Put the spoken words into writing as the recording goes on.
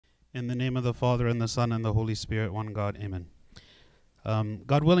In the name of the Father, and the Son, and the Holy Spirit, one God, amen.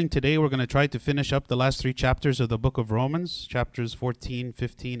 God willing, today we're going to try to finish up the last three chapters of the book of Romans, chapters 14,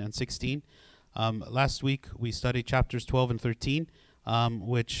 15, and 16. Last week we studied chapters 12 and 13,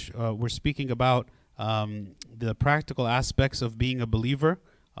 which were speaking about the practical aspects of being a believer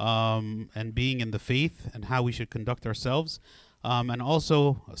and being in the faith and how we should conduct ourselves. And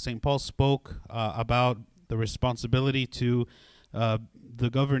also, St. Paul spoke about the responsibility to the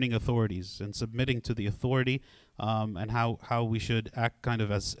governing authorities and submitting to the authority, and how we should act kind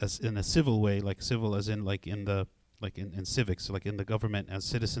of as in a civil way, like civil as in like in civics, like in the government as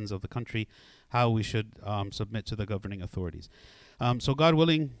citizens of the country, how we should submit to the governing authorities. So God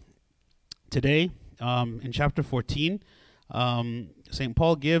willing, today in chapter 14, St.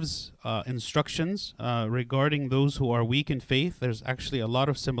 Paul gives instructions regarding those who are weak in faith. There's actually a lot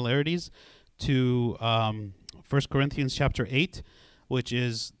of similarities to 1 Corinthians chapter 8, which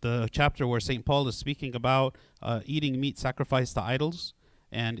is the chapter where St. Paul is speaking about eating meat sacrificed to idols.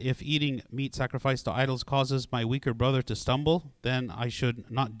 And if eating meat sacrificed to idols causes my weaker brother to stumble, then I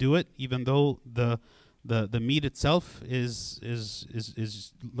should not do it, even though the meat itself is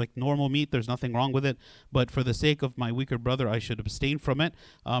like normal meat. There's nothing wrong with it. But for the sake of my weaker brother, I should abstain from it.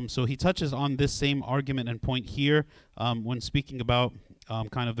 So he touches on this same argument and point here when speaking about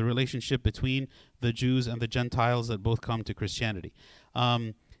kind of the relationship between the Jews and the Gentiles that both come to Christianity.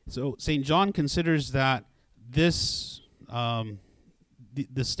 So St. John considers that this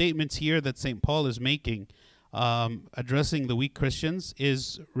the statements here that St. Paul is making, addressing the weak Christians,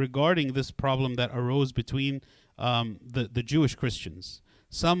 is regarding this problem that arose between the Jewish Christians.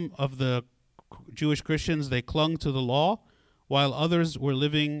 Some of the Jewish Christians, they clung to the law, while others were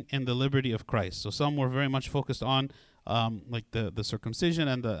living in the liberty of Christ. So some were very much focused on like the circumcision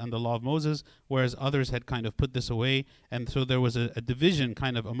and the law of Moses, whereas others had kind of put this away, and so there was a division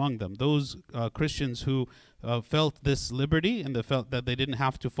kind of among them. Those Christians who felt this liberty and they felt that they didn't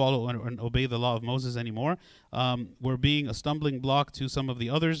have to follow and obey the law of Moses anymore, were being a stumbling block to some of the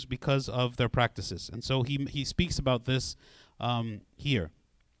others because of their practices. And so he speaks about this here.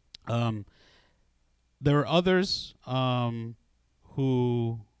 There are others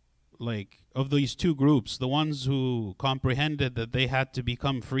who, like, of these two groups, the ones who comprehended that they had to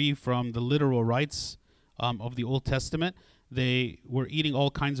become free from the literal rites of the Old Testament, they were eating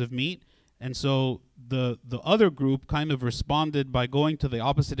all kinds of meat. And so the other group kind of responded by going to the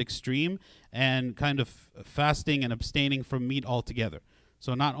opposite extreme and kind of fasting and abstaining from meat altogether.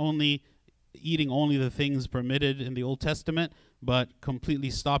 So not only eating only the things permitted in the Old Testament, but completely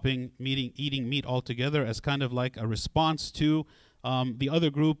stopping eating meat altogether as kind of like a response to the other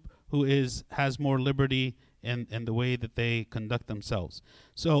group who has more liberty in the way that they conduct themselves.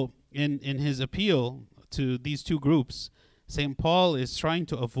 So in his appeal to these two groups, St. Paul is trying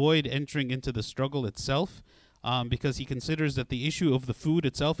to avoid entering into the struggle itself, because he considers that the issue of the food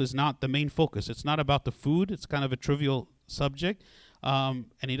itself is not the main focus. It's not about the food. It's kind of a trivial subject, and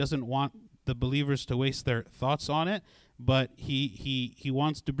he doesn't want the believers to waste their thoughts on it, but he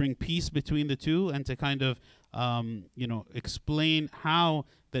wants to bring peace between the two and to kind of explain how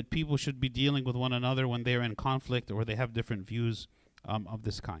that people should be dealing with one another when they're in conflict or they have different views of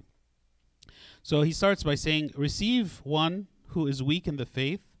this kind. So he starts by saying, receive one who is weak in the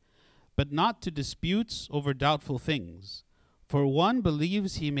faith, but not to disputes over doubtful things. For one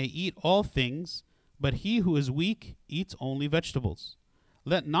believes he may eat all things, but he who is weak eats only vegetables.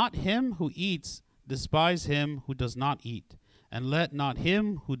 Let not him who eats despise him who does not eat, and let not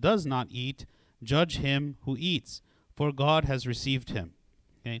him who does not eat judge him who eats, for God has received him.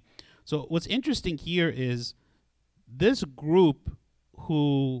 Okay, so what's interesting here is this group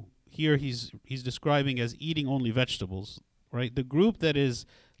who here he's describing as eating only vegetables, right? The group that is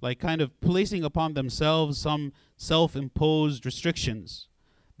like kind of placing upon themselves some self-imposed restrictions.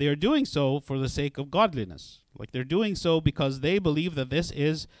 They are doing so for the sake of godliness. Like they're doing so because they believe that this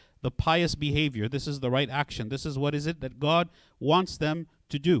is the pious behavior. This is the right action. This is what is it that God wants them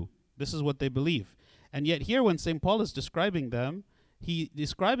to do. This is what they believe. And yet here when St. Paul is describing them, he's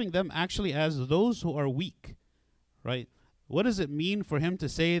describing them actually as those who are weak, right? What does it mean for him to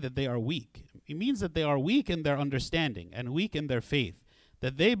say that they are weak? It means that they are weak in their understanding and weak in their faith,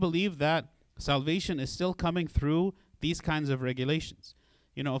 that they believe that salvation is still coming through these kinds of regulations.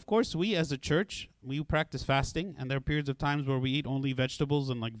 You know, of course, we as a church, we practice fasting, and there are periods of times where we eat only vegetables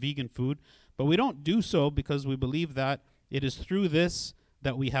and like vegan food, but we don't do so because we believe that it is through this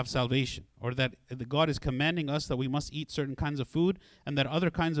that we have salvation, or that God is commanding us that we must eat certain kinds of food and that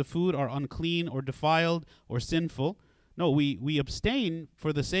other kinds of food are unclean or defiled or sinful. No, we abstain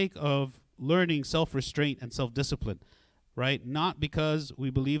for the sake of learning self-restraint and self-discipline. right? Not because we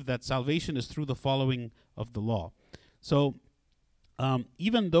believe that salvation is through the following of the law. So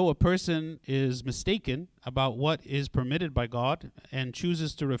even though a person is mistaken about what is permitted by God and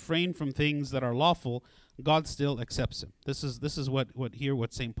chooses to refrain from things that are lawful, God still accepts him. This is what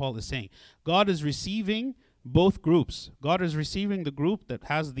St. Paul is saying. God is receiving both groups. God is receiving the group that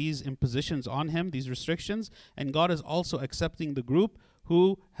has these impositions on him, these restrictions, and God is also accepting the group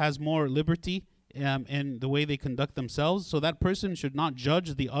who has more liberty in the way they conduct themselves. So that person should not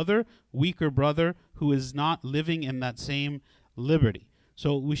judge the other weaker brother who is not living in that same liberty.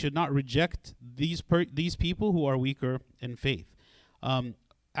 So we should not reject these people who are weaker in faith.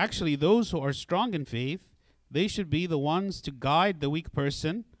 Actually, those who are strong in faith, they should be the ones to guide the weak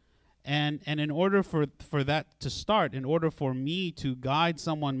person. And in order for that to start, in order for me to guide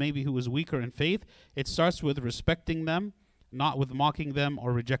someone maybe who is weaker in faith, it starts with respecting them, not with mocking them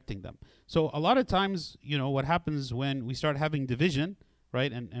or rejecting them. So a lot of times, what happens when we start having division,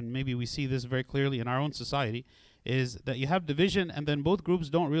 right, and maybe we see this very clearly in our own society, is that you have division and then both groups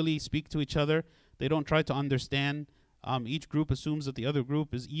don't really speak to each other. They don't try to understand. Each group assumes that the other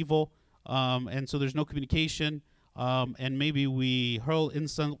group is evil, and so there's no communication. And maybe we hurl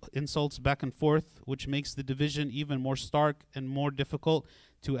insults back and forth, which makes the division even more stark and more difficult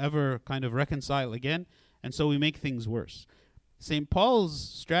to ever kind of reconcile again. And so we make things worse. St. Paul's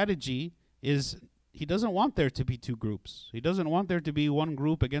strategy is he doesn't want there to be two groups. He doesn't want there to be one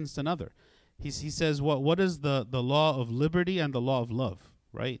group against another. He says, what is the law of liberty and the law of love,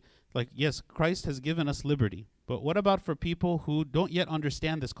 right? Like, yes, Christ has given us liberty. But what about for people who don't yet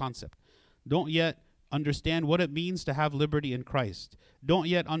understand this concept? Don't yet understand what it means to have liberty in Christ. Don't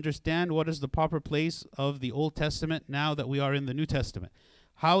yet understand what is the proper place of the Old Testament now that we are in the New Testament.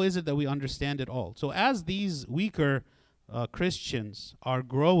 How is it that we understand it all? So as these weaker Christians are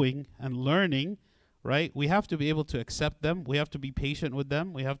growing and learning, right, we have to be able to accept them. We have to be patient with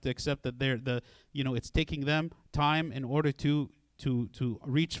them. We have to accept that it's taking them time in order to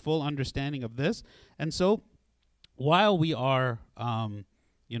reach full understanding of this. And so while we are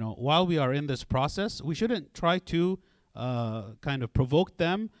in this process, we shouldn't try to kind of provoke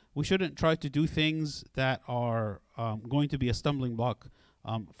them. We shouldn't try to do things that are going to be a stumbling block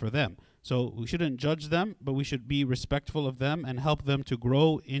for them. So we shouldn't judge them, but we should be respectful of them and help them to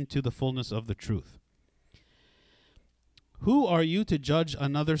grow into the fullness of the truth. Who are you to judge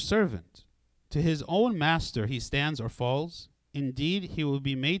another servant? To his own master he stands or falls. Indeed, he will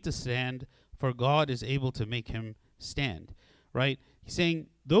be made to stand, for God is able to make him stand. Right? He's saying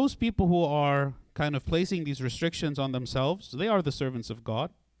those people who are kind of placing these restrictions on themselves, they are the servants of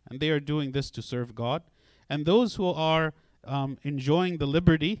God, and they are doing this to serve God. And those who are enjoying the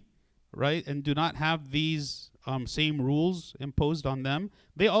liberty, right, and do not have these same rules imposed on them,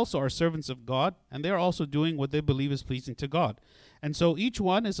 they also are servants of God, and they are also doing what they believe is pleasing to God. And so each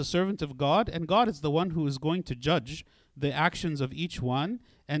one is a servant of God, and God is the one who is going to judge the actions of each one,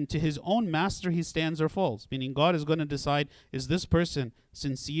 and to his own master he stands or falls, meaning God is going to decide, is this person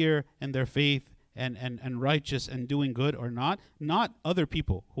sincere in their faith and righteous and doing good or not other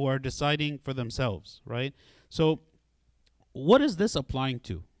people who are deciding for themselves, right? So what is this applying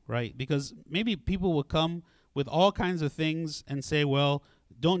to, right? Because maybe people will come with all kinds of things and say, well,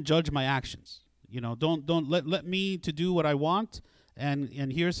 don't judge my actions. Don't let me to do what I want.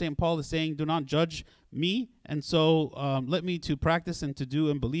 And here St. Paul is saying, do not judge me. And so let me to practice and to do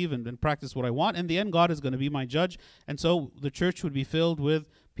and believe and practice what I want. In the end, God is going to be my judge. And so the church would be filled with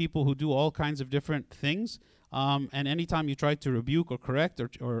people who do all kinds of different things. And anytime you try to rebuke or correct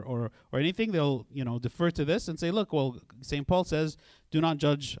or anything, they'll defer to this and say, look, well, St. Paul says, do not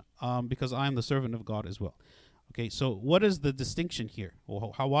judge because I am the servant of God as well. Okay, so what is the distinction here?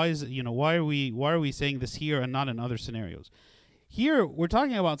 Well, why is it, why are we saying this here and not in other scenarios? Here we're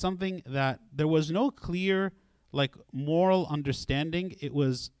talking about something that there was no clear moral understanding. It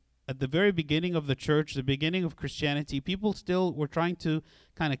was at the very beginning of the church, the beginning of Christianity. People still were trying to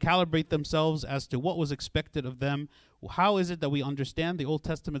kind of calibrate themselves as to what was expected of them. How is it that we understand the Old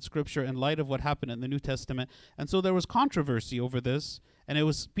Testament scripture in light of what happened in the New Testament? And so there was controversy over this, and it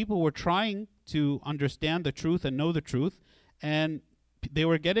was people were trying to understand the truth and know the truth, and they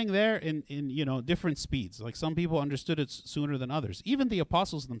were getting there in different speeds. Like some people understood it sooner than others. Even the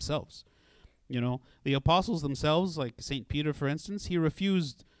apostles themselves. The apostles themselves, like St. Peter, for instance, he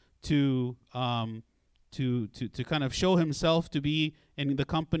refused to kind of show himself to be in the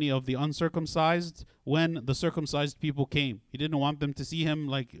company of the uncircumcised when the circumcised people came. He didn't want them to see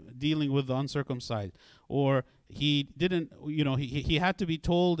him dealing with the uncircumcised. Or he didn't, he had to be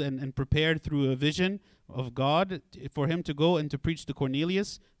told and prepared through a vision of God for him to go and to preach to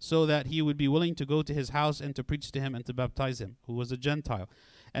Cornelius, so that he would be willing to go to his house and to preach to him and to baptize him, who was a Gentile.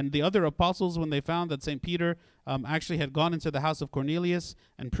 And the other apostles, when they found that St. Peter actually had gone into the house of Cornelius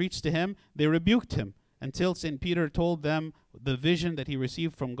and preached to him, they rebuked him until St. Peter told them the vision that he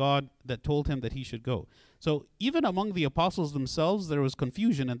received from God that told him that he should go. So even among the apostles themselves, there was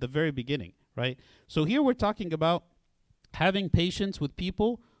confusion at the very beginning, right? So here we're talking about having patience with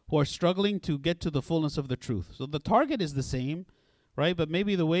people who are struggling to get to the fullness of the truth. So the target is the same, right? But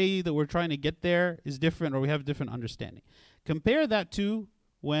maybe the way that we're trying to get there is different, or we have a different understanding. Compare that to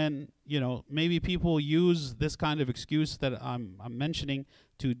when, maybe people use this kind of excuse that I'm mentioning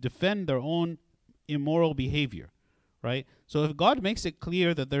to defend their own immoral behavior, right? So if God makes it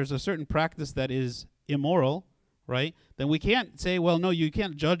clear that there's a certain practice that is immoral, right, then we can't say, well, no, you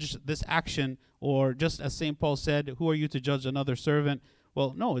can't judge this action, or just as St. Paul said, who are you to judge another servant?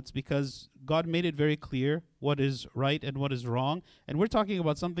 Well, no, it's because God made it very clear what is right and what is wrong. And we're talking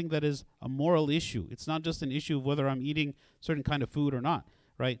about something that is a moral issue. It's not just an issue of whether I'm eating certain kind of food or not,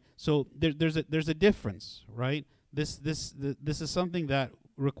 right? So there's a difference, right? This is something that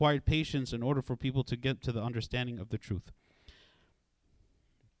required patience in order for people to get to the understanding of the truth.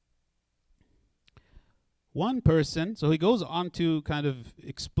 One person, so he goes on to kind of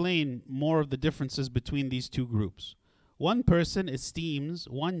explain more of the differences between these two groups. One person esteems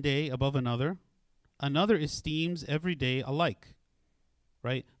one day above another. Another esteems every day alike,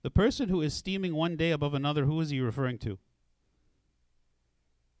 right? The person who is esteeming one day above another, who is he referring to?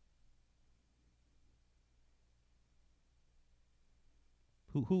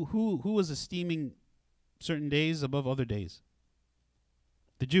 Who was esteeming certain days above other days?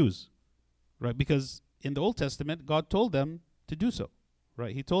 The Jews, right? Because in the Old Testament, God told them to do so,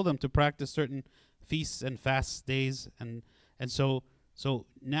 right? He told them to practice certain feasts and fast days, and so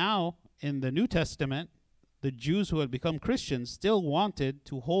now in the New Testament, the Jews who had become Christians still wanted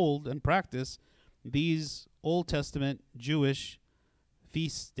to hold and practice these Old Testament Jewish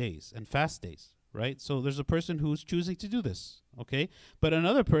feast days and fast days, right? So there's a person who's choosing to do this, okay? But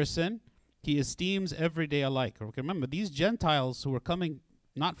another person, he esteems every day alike. Okay, remember, these Gentiles who were coming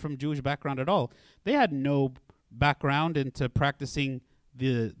not from Jewish background at all, they had no background into practicing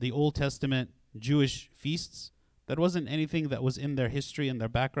the Old Testament Jewish feasts. That wasn't anything that was in their history and their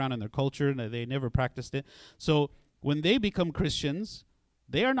background and their culture, and they never practiced it. So when they become Christians,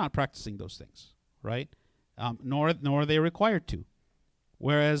 they are not practicing those things, right? Nor are they required to.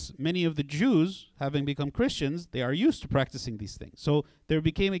 Whereas many of the Jews, having become Christians, they are used to practicing these things. So there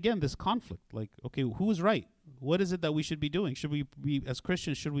became, again, this conflict. Like, okay, who's right? What is it that we should be doing? Should we be, as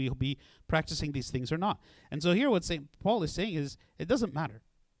Christians, should we be practicing these things or not? And so here what St. Paul is saying is, it doesn't matter,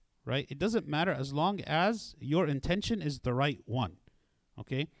 right? It doesn't matter as long as your intention is the right one,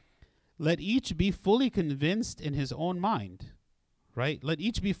 okay? Let each be fully convinced in his own mind, right? Let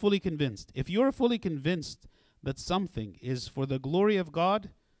each be fully convinced. If you're fully convinced that something is for the glory of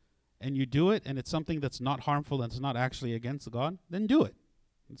God and you do it, and it's something that's not harmful and it's not actually against God, then do it.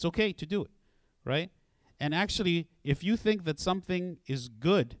 It's okay to do it, right? And actually, if you think that something is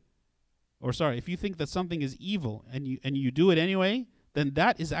good, if you think that something is evil and you do it anyway, then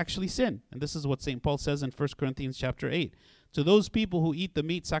that is actually sin. And this is what St. Paul says in 1 Corinthians chapter 8. To those people who eat the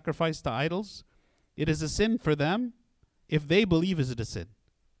meat sacrificed to idols, it is a sin for them if they believe it is a sin.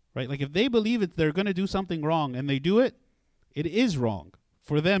 Right? Like if they believe it, they're going to do something wrong and they do it, it is wrong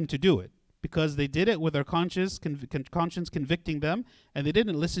for them to do it because they did it with their conscience convicting them, and they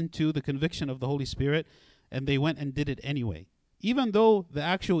didn't listen to the conviction of the Holy Spirit, and they went and did it anyway. Even though the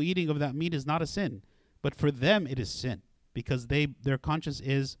actual eating of that meat is not a sin, but for them it is sin because their conscience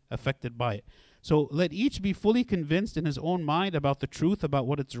is affected by it. So let each be fully convinced in his own mind about the truth, about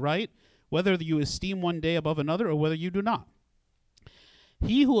what is right, whether you esteem one day above another or whether you do not.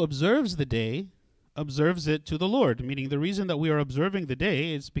 He who observes the day observes it to the Lord, meaning the reason that we are observing the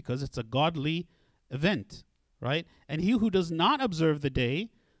day is because it's a godly event, right? And he who does not observe the day,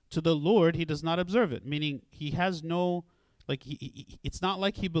 to the Lord he does not observe it, meaning he has no, it's not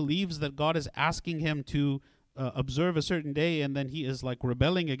like he believes that God is asking him to observe a certain day and then he is like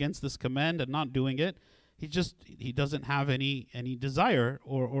rebelling against this command and not doing it. He doesn't have any desire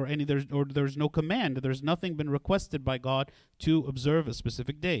there's no command. There's nothing been requested by God to observe a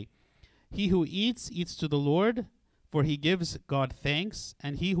specific day. He who eats to the Lord, for he gives God thanks,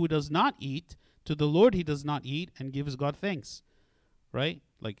 and he who does not eat, to the Lord he does not eat and gives God thanks. Right?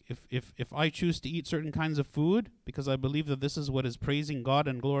 Like if I choose to eat certain kinds of food because I believe that this is what is praising God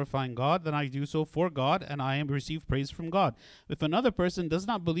and glorifying God, then I do so for God and I am receive praise from God. If another person does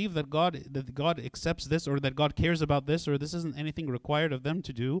not believe that God accepts this, or that God cares about this, or this isn't anything required of them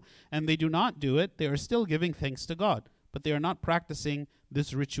to do, and they do not do it, they are still giving thanks to God, but they are not practicing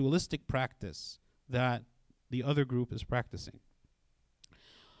this ritualistic practice that the other group is practicing.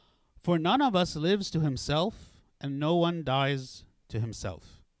 For none of us lives to himself, and no one dies to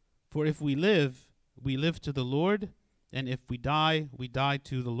himself. For if we live to the Lord, and if we die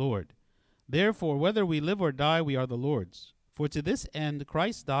to the Lord. Therefore, whether we live or die, we are the Lord's. For to this end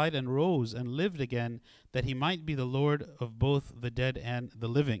Christ died and rose and lived again, that he might be the Lord of both the dead and the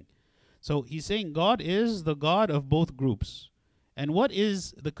living. So he's saying God is the God of both groups. And what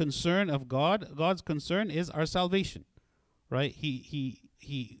is the concern of God? God's concern is our salvation, right?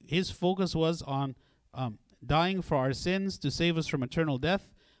 His focus was on dying for our sins to save us from eternal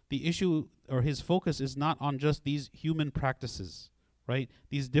death. The issue, or his focus, is not on just these human practices, right?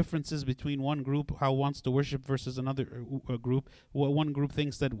 These differences between one group, how wants to worship, versus another group. One group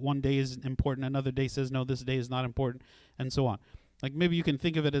thinks that one day is important, another day says, no, this day is not important, and so on. Like maybe you can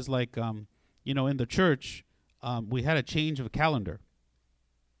think of it as like, in the church, we had a change of calendar.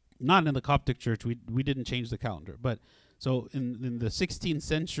 Not in the Coptic church, we didn't change the calendar. But so in the 16th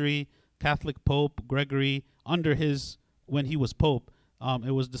century, Catholic Pope Gregory, when he was Pope,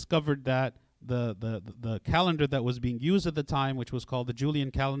 it was discovered that the calendar that was being used at the time, which was called the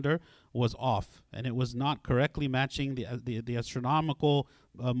Julian calendar, was off, and it was not correctly matching the astronomical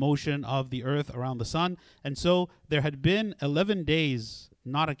motion of the Earth around the sun. And so there had been 11 days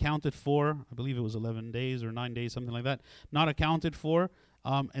not accounted for. I believe it was 11 days or 9 days, something like that, not accounted for.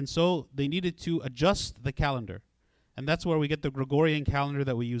 And so they needed to adjust the calendar. And that's where we get the Gregorian calendar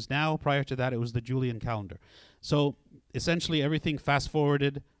that we use now. Prior to that, it was the Julian calendar. So essentially everything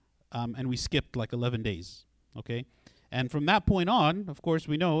fast-forwarded, and we skipped like 11 days, okay? And from that point on, of course,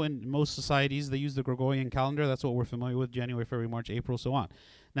 we know in most societies they use the Gregorian calendar. That's what we're familiar with: January, February, March, April, so on.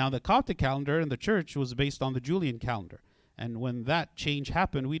 Now, the Coptic calendar in the church was based on the Julian calendar. And when that change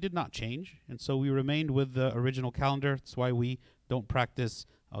happened, we did not change. And so we remained with the original calendar. That's why we don't practice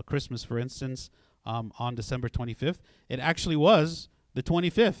Christmas, for instance, on December 25th. It actually was the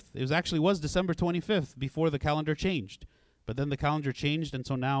 25th. It was December 25th before the calendar changed. But then the calendar changed, and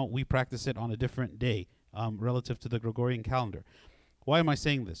so now we practice it on a different day relative to the Gregorian calendar. Why am I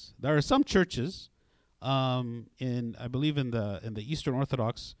saying this? There are some churches, I believe in the Eastern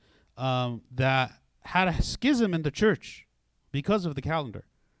Orthodox, that had a schism in the church because of the calendar.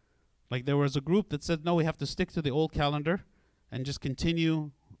 Like there was a group that said, no, we have to stick to the old calendar and just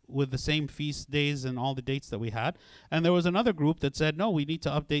continue with the same feast days and all the dates that we had. And there was another group that said, no, we need to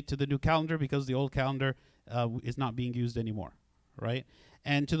update to the new calendar because the old calendar is not being used anymore, right?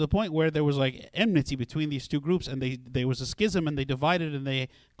 And to the point where there was like enmity between these two groups, and there was a schism, and they divided, and they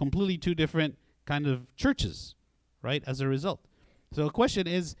completely two different kind of churches, right, as a result. So the question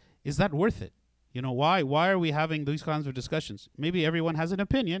is that worth it? You know, why are we having these kinds of discussions? Maybe everyone has an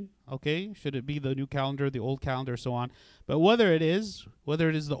opinion, okay? Should it be the new calendar, the old calendar, so on? But whether it is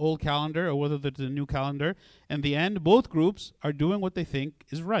the old calendar or whether it's the new calendar, in the end, both groups are doing what they think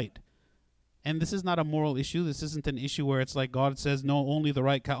is right. And this is not a moral issue. This isn't an issue where it's like God says, no, only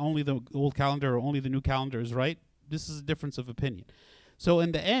the old calendar or only the new calendar is right. This is a difference of opinion. So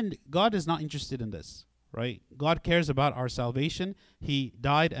in the end, God is not interested in this, right? God cares about our salvation. He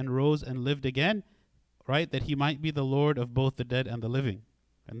died and rose and lived again, right? That he might be the Lord of both the dead and the living.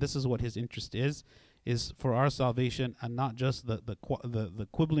 And this is what his interest is for our salvation, and not just the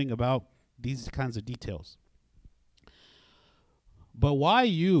quibbling about these kinds of details. But why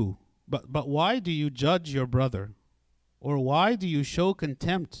do you judge your brother? Or why do you show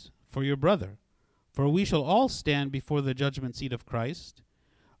contempt for your brother? For we shall all stand before the judgment seat of Christ.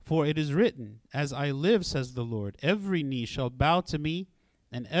 For it is written, as I live, says the Lord, every knee shall bow to me,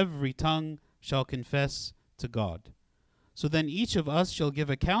 and every tongue shall confess to God. So then each of us shall give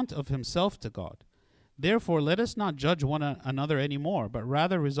account of himself to God. Therefore let us not judge one another any more, but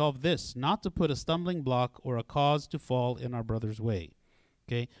rather resolve this, not to put a stumbling block or a cause to fall in our brother's way.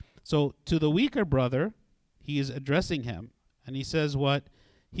 Okay? So to the weaker brother, he is addressing him, and he says what?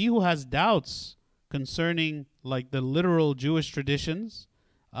 He who has doubts concerning like the literal Jewish traditions,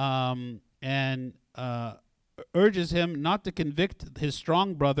 and urges him not to convict his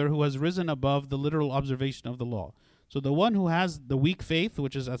strong brother who has risen above the literal observation of the law. So the one who has the weak faith,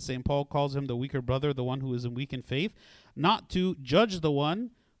 which is, as St. Paul calls him, the weaker brother, the one who is weak in faith, not to judge the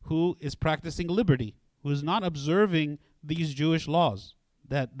one who is practicing liberty, who is not observing these Jewish laws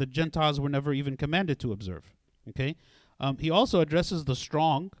that the Gentiles were never even commanded to observe. Okay? He also addresses the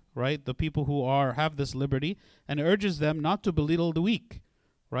strong, right? The people who have this liberty, and urges them not to belittle the weak,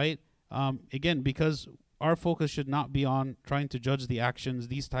 right? Again, because our focus should not be on trying to judge the actions,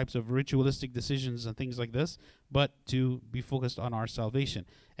 these types of ritualistic decisions and things like this, but to be focused on our salvation.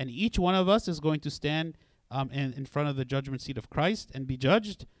 And each one of us is going to stand in front of the judgment seat of Christ and be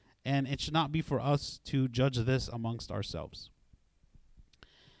judged, and it should not be for us to judge this amongst ourselves.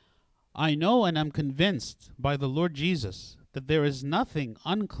 I know and am convinced by the Lord Jesus that there is nothing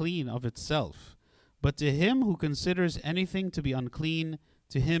unclean of itself, but to him who considers anything to be unclean,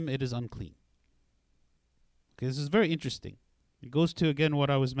 to him it is unclean. Okay, this is very interesting. It goes to, again, what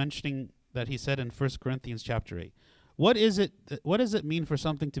I was mentioning that he said in 1 Corinthians chapter 8. What does it mean for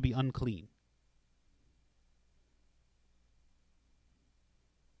something to be unclean?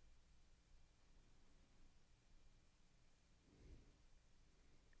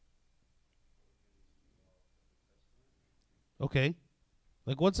 Okay.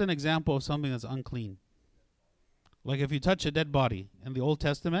 Like, what's an example of something that's unclean? Like, if you touch a dead body in the Old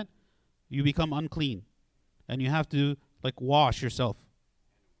Testament, you become unclean. And you have to, like, wash yourself.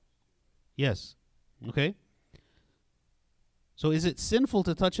 Yes. Okay. So is it sinful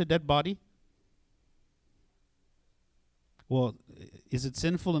to touch a dead body? Well, is it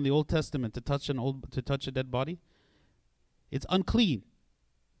sinful in the Old Testament to touch a dead body? It's unclean.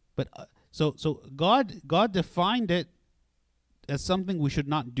 But so God defined it as something we should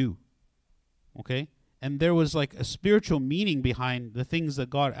not do. Okay? And there was like a spiritual meaning behind the things that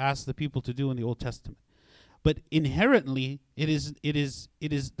God asked the people to do in the Old Testament. But inherently,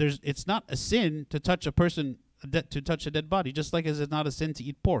 it's not a sin to touch a person, to touch a dead body, just like as it's not a sin to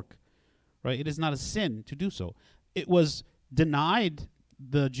eat pork, right? It is not a sin to do so. It was denied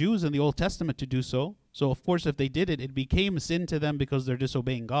the Jews in the Old Testament to do so. So of course, if they did it, it became a sin to them because they're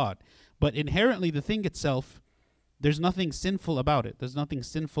disobeying God. But inherently, the thing itself, there's nothing sinful about it. There's nothing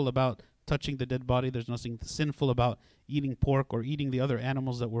sinful about touching the dead body. There's nothing sinful about eating pork or eating the other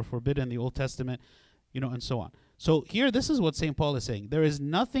animals that were forbidden in the Old Testament, and so on. So here, this is what St. Paul is saying. There is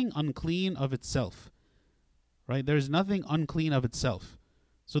nothing unclean of itself, right? There is nothing unclean of itself.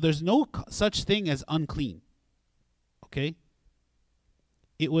 So there's no such thing as unclean, okay?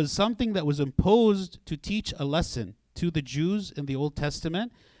 It was something that was imposed to teach a lesson to the Jews in the Old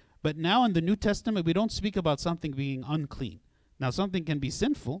Testament, but now in the New Testament, we don't speak about something being unclean. Now, something can be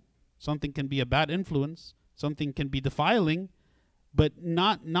sinful, something can be a bad influence, something can be defiling, but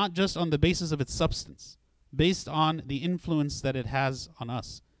not just on the basis of its substance, based on the influence that it has on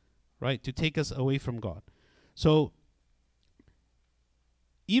us, right, to take us away from God. So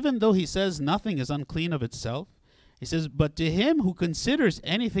even though he says nothing is unclean of itself, he says, but to him who considers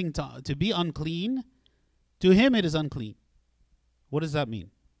anything to be unclean, to him it is unclean. What does that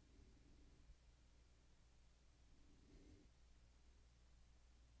mean?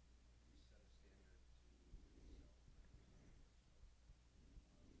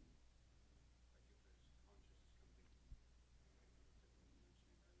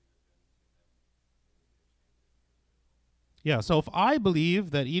 Yeah, so if I believe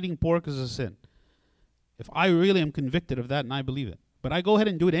that eating pork is a sin, if I really am convicted of that and I believe it, but I go ahead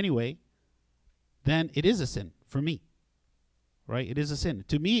and do it anyway, then it is a sin for me, right? It is a sin.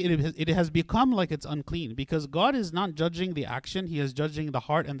 To me, it has become like it's unclean because God is not judging the action. He is judging the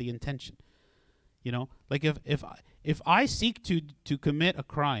heart and the intention. Like if I seek to commit a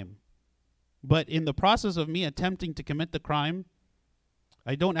crime, but in the process of me attempting to commit the crime,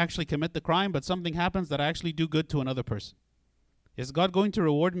 I don't actually commit the crime, but something happens that I actually do good to another person. Is God going to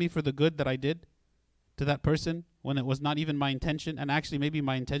reward me for the good that I did to that person when it was not even my intention, and actually maybe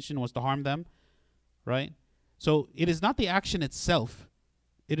my intention was to harm them, right? So it is not the action itself,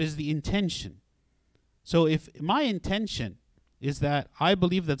 it is the intention. So if my intention is that I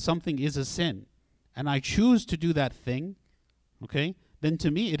believe that something is a sin, and I choose to do that thing, okay, then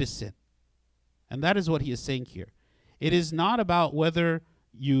to me it is sin. And that is what he is saying here. It is not about whether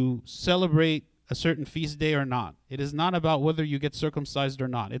you celebrate a certain feast day or not. It is not about whether you get circumcised or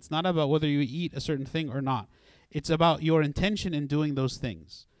not. It's not about whether you eat a certain thing or not. It's about your intention in doing those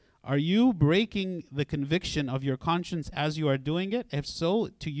things. Are you breaking the conviction of your conscience as you are doing it? If so,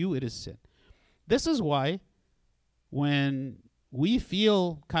 to you it is sin. This is why when we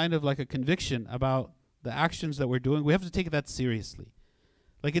feel kind of like a conviction about the actions that we're doing, we have to take that seriously.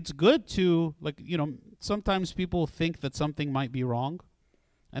 Like, it's good to, sometimes people think that something might be wrong,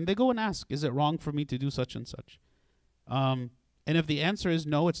 and they go and ask, is it wrong for me to do such and such? And if the answer is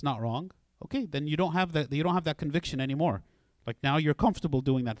no, it's not wrong, okay, then you don't have that conviction anymore. Like, now you're comfortable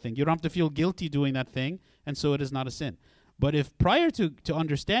doing that thing. You don't have to feel guilty doing that thing, and so it is not a sin. But if prior to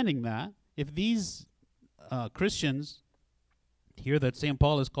understanding that, if these Christians here that St.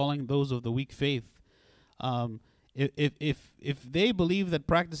 Paul is calling those of the weak faith. If they believe that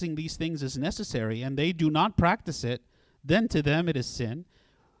practicing these things is necessary and they do not practice it, then to them it is sin,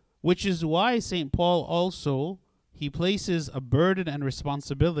 which is why St. Paul also, he places a burden and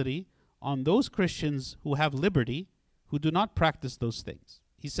responsibility on those Christians who have liberty, who do not practice those things.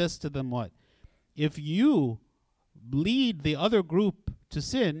 He says to them what? If you lead the other group to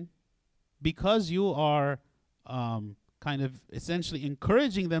sin because you are kind of essentially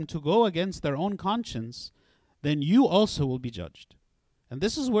encouraging them to go against their own conscience, then you also will be judged. And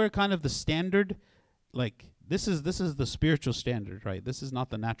this is where kind of the standard, like this is the spiritual standard, right? This is not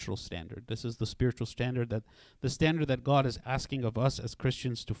the natural standard. This is the spiritual standard, that the standard that God is asking of us as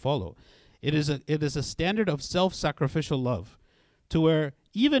Christians to follow. It is a standard of self-sacrificial love, to where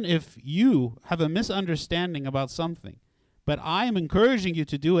even if you have a misunderstanding about something, but I am encouraging you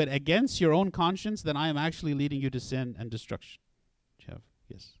to do it against your own conscience, then I am actually leading you to sin and destruction. Jeff,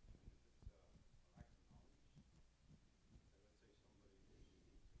 yes.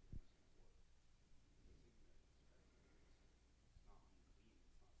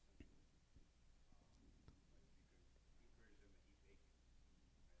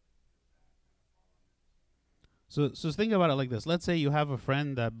 So think about it like this. Let's say you have a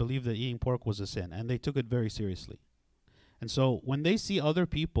friend that believed that eating pork was a sin, and they took it very seriously. And so when they see other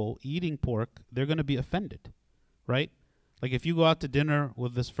people eating pork, they're going to be offended, right? Like if you go out to dinner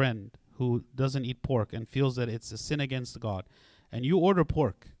with this friend who doesn't eat pork and feels that it's a sin against God, and you order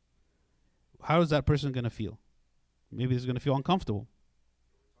pork, how is that person going to feel? Maybe he's going to feel uncomfortable.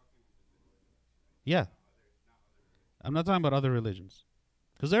 Yeah. I'm not talking about other religions,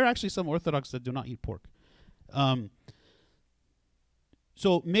 because there are actually some Orthodox that do not eat pork.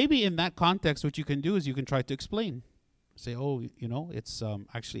 So maybe in that context, what you can do is you can try to explain. Say, oh, you know, it's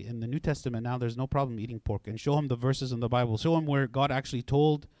actually in the New Testament now there's no problem eating pork, and show him the verses in the Bible. Show him where God actually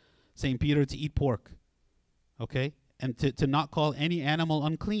told St. Peter to eat pork, okay? And to not call any animal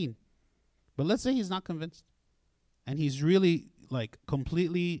unclean. But let's say he's not convinced, and he's really like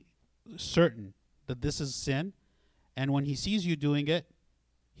completely certain that this is sin, and when he sees you doing it,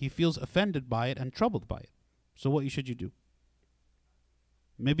 he feels offended by it and troubled by it. So what should you do?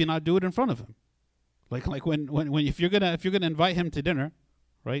 Maybe not do it in front of him. Like when if you're gonna invite him to dinner,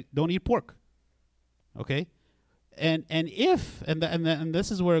 right? Don't eat pork. Okay? And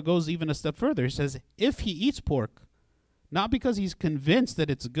this is where it goes even a step further. It says if he eats pork, not because he's convinced that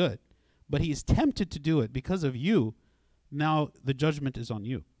it's good, but he's tempted to do it because of you, now the judgment is on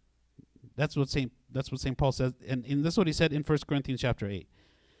you. That's what St. Paul says, and that's what he said in 1 Corinthians chapter 8.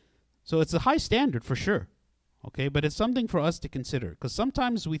 So it's a high standard for sure, okay? But it's something for us to consider, because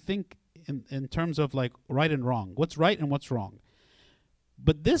sometimes we think in terms of like right and wrong, what's right and what's wrong.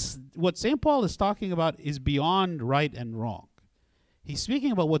 But this, what St. Paul is talking about, is beyond right and wrong. He's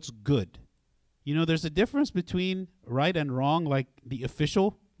speaking about what's good. You know, there's a difference between right and wrong, like the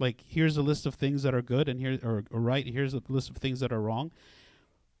official, like here's a list of things that are good, and here or right, here's a list of things that are wrong.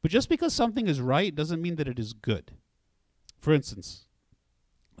 But just because something is right doesn't mean that it is good. For instance,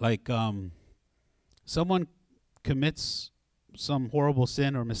 like someone commits some horrible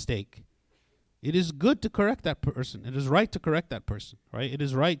sin or mistake. It is good to correct that person. It is right to correct that person, right? It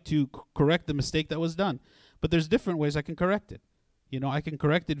is right to correct the mistake that was done. But there's different ways I can correct it. You know, I can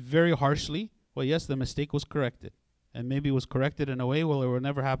correct it very harshly. Well, yes, the mistake was corrected. And maybe it was corrected in a way, well, it will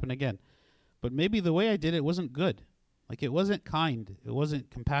never happen again. But maybe the way I did it wasn't good. Like it wasn't kind. It wasn't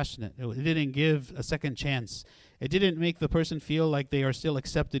compassionate. It didn't give a second chance. It didn't make the person feel like they are still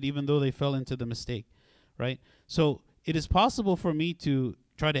accepted even though they fell into the mistake, right? So it is possible for me to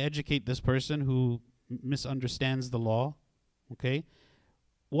try to educate this person who misunderstands the law, okay?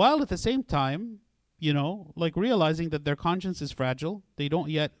 While at the same time, you know, like realizing that their conscience is fragile. They don't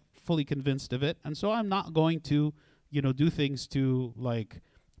yet fully convinced of it. And so I'm not going to, you know, do things to like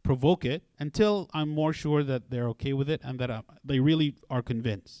provoke it until I'm more sure that they're okay with it and that they really are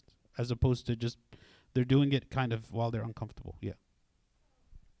convinced, as opposed to just they're doing it kind of while they're uncomfortable. Yeah.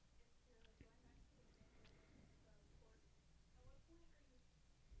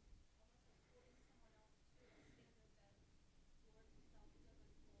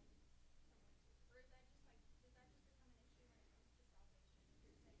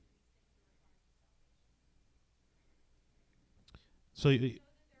 So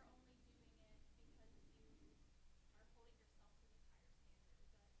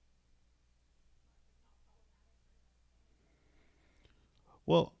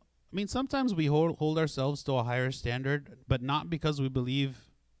well, I mean, sometimes we hold ourselves to a higher standard, but not because we believe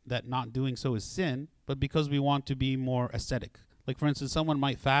that not doing so is sin, but because we want to be more ascetic. Like, for instance, someone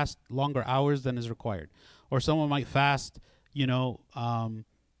might fast longer hours than is required, or someone might fast, you know,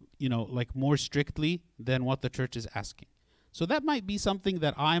 like more strictly than what the church is asking. So that might be something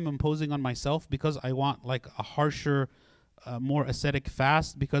that I'm imposing on myself because I want like a harsher, more ascetic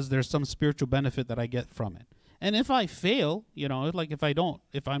fast because there's some spiritual benefit that I get from it. And if I fail, like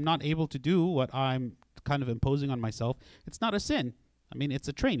if I'm not able to do what I'm kind of imposing on myself, it's not a sin. I mean, it's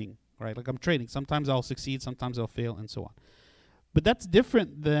a training, right? Like I'm training. Sometimes I'll succeed, sometimes I'll fail, and so on. But that's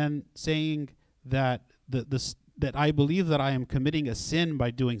different than saying that that I believe that I am committing a sin by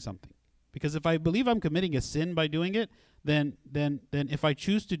doing something. Because if I believe I'm committing a sin by doing it, then if I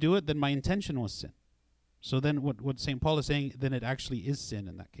choose to do it, then my intention was sin. So then what St. Paul is saying, then it actually is sin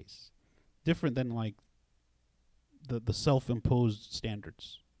in that case. Different than like the self-imposed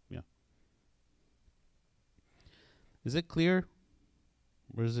standards. Yeah. Is it clear?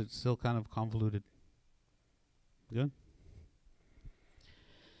 Or is it still kind of convoluted? Good?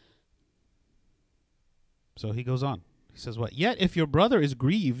 So he goes on. He says what? Yet if your brother is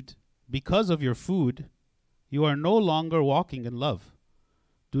grieved because of your food, you are no longer walking in love.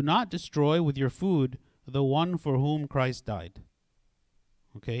 Do not destroy with your food the one for whom Christ died.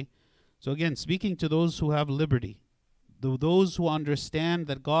 Okay? So again, speaking to those who have liberty, those who understand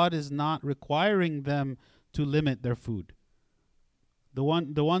that God is not requiring them to limit their food. The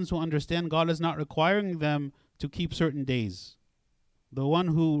ones who understand God is not requiring them to keep certain days. The one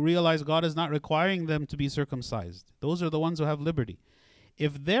who realize God is not requiring them to be circumcised. Those are the ones who have liberty.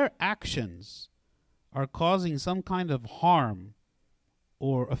 If their actions are causing some kind of harm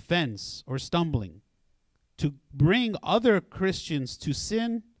or offense or stumbling to bring other Christians to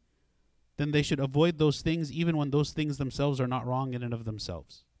sin, then they should avoid those things even when those things themselves are not wrong in and of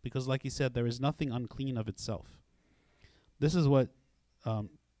themselves. Because like he said, there is nothing unclean of itself. This is what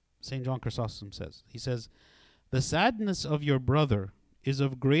St. John Chrysostom says. He says, the sadness of your brother is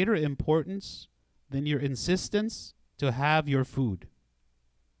of greater importance than your insistence to have your food.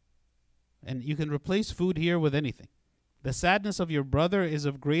 And you can replace food here with anything. The sadness of your brother is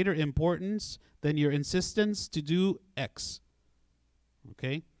of greater importance than your insistence to do X.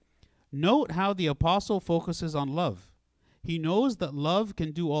 Okay? Note how the apostle focuses on love. He knows that love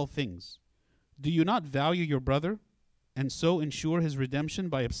can do all things. Do you not value your brother and so ensure his redemption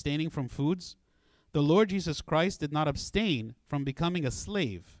by abstaining from foods? The Lord Jesus Christ did not abstain from becoming a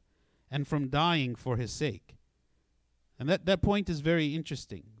slave and from dying for his sake. And that point is very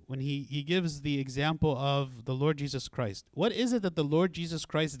interesting when he gives the example of the Lord Jesus Christ. What is it that the Lord Jesus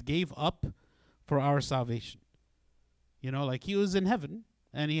Christ gave up for our salvation? Like he was in heaven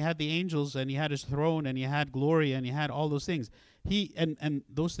and he had the angels and he had his throne and he had glory and he had all those things. And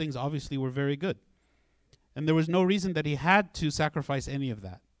those things obviously were very good. And there was no reason that he had to sacrifice any of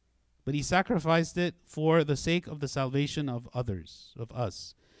that. But he sacrificed it for the sake of the salvation of others, of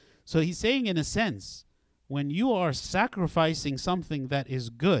us. So he's saying, in a sense, when you are sacrificing something that is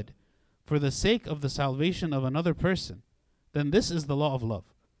good for the sake of the salvation of another person, then this is the law of love.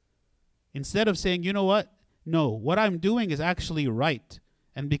 Instead of saying, you know what? No, what I'm doing is actually right.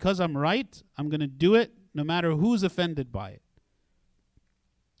 And because I'm right, I'm going to do it no matter who's offended by it.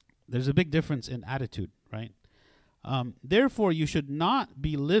 There's a big difference in attitude, right? Therefore, you should not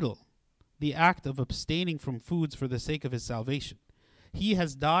belittle the act of abstaining from foods for the sake of his salvation. He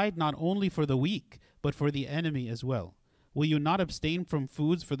has died not only for the weak, but for the enemy as well. Will you not abstain from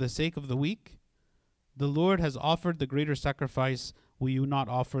foods for the sake of the weak? The Lord has offered the greater sacrifice. Will you not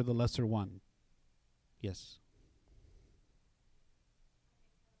offer the lesser one? Yes.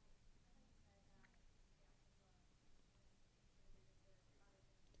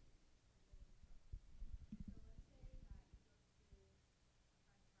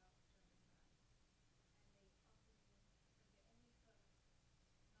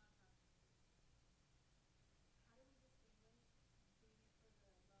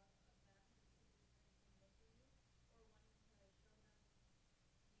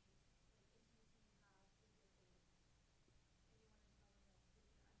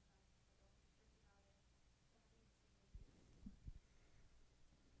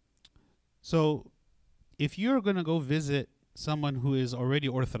 So if you're going to go visit someone who is already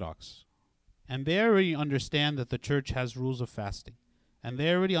Orthodox, and they already understand that the church has rules of fasting, and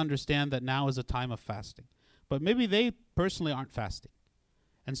they already understand that now is a time of fasting, but maybe they personally aren't fasting.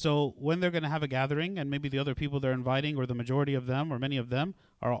 And so when they're going to have a gathering, and maybe the other people they're inviting, or the majority of them, or many of them,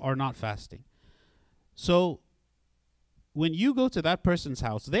 are not fasting. So when you go to that person's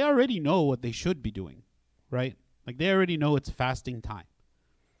house, they already know what they should be doing, right? Like they already know it's fasting time.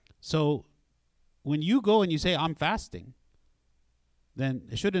 So when you go and you say, I'm fasting, then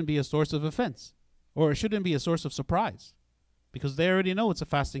it shouldn't be a source of offense, or it shouldn't be a source of surprise, because they already know it's a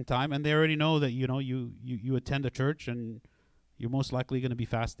fasting time, and they already know that, you attend a church and You're most likely going to be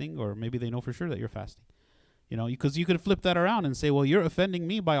fasting, or maybe they know for sure that you're fasting. You know, because you could flip that around and say, well, you're offending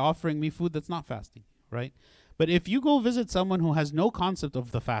me by offering me food that's not fasting, right? But if you go visit someone who has no concept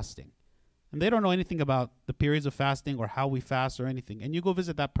of the fasting, and they don't know anything about the periods of fasting or how we fast or anything, and you go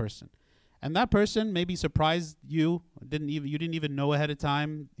visit that person, and that person maybe surprised you, you didn't even know ahead of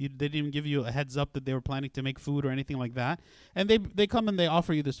time, they didn't even give you a heads up that they were planning to make food or anything like that, and they come and they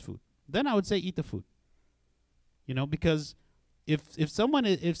offer you this food, then I would say eat the food. You know, because if someone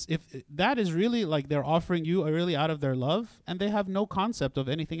if that is really like they're offering you really out of their love, and they have no concept of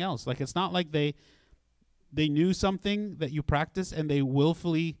anything else, like it's not like they knew something that you practice and they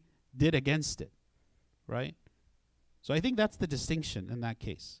willfully did against it, right? So I think that's the distinction in that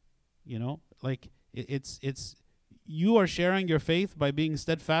case. You know, like it's you are sharing your faith by being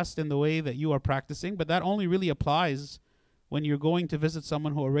steadfast in the way that you are practicing, but that only really applies when you're going to visit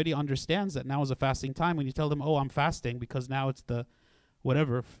someone who already understands that now is a fasting time. When you tell them, oh, I'm fasting because now it's the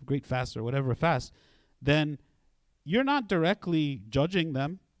whatever, great fast or whatever fast, then you're not directly judging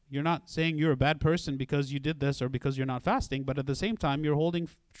them. You're not saying you're a bad person because you did this or because you're not fasting, but at the same time, you're holding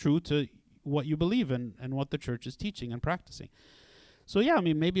true to what you believe in and what the church is teaching and practicing. So yeah, I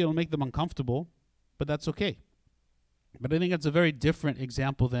mean, maybe it'll make them uncomfortable, but that's okay. But I think it's a very different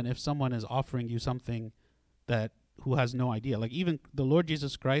example than if someone is offering you something that who has no idea. Like even the Lord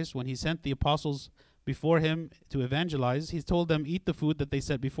Jesus Christ, when he sent the apostles before him to evangelize, he told them, eat the food that they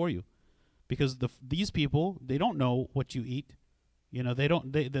set before you. Because these people, they don't know what you eat. You know,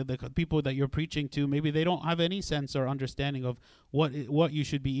 the people that you're preaching to, maybe they don't have any sense or understanding of what you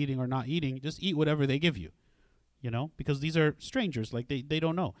should be eating or not eating. Just eat whatever they give you, you know, because these are strangers, like they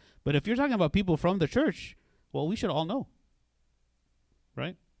don't know. But if you're talking about people from the church, well, we should all know,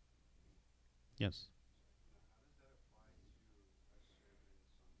 right? Yes.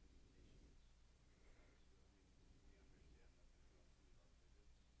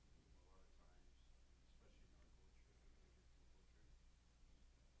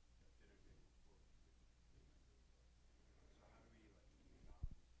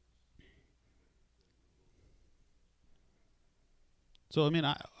 So I mean,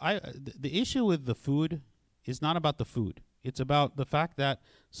 the issue with the food is not about the food. It's about the fact that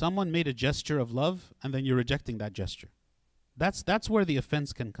someone made a gesture of love and then you're rejecting that gesture. That's where the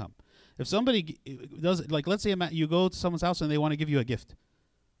offense can come. If somebody does, like, let's say you go to someone's house and they want to give you a gift,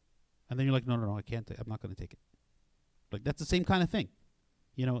 and then you're like, no, I can't. I'm not going to take it. Like that's the same kind of thing.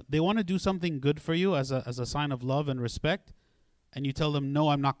 You know, they want to do something good for you as a sign of love and respect, and you tell them, no,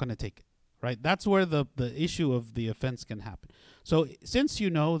 I'm not going to take it. Right? That's where the issue of the offense can happen. So since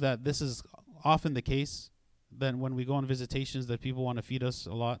you know that this is often the case, then when we go on visitations that people want to feed us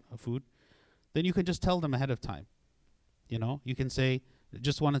a lot of food, then you can just tell them ahead of time. You know, you can say,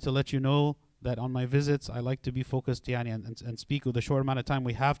 just wanted to let you know that on my visits, I like to be focused, and speak with the short amount of time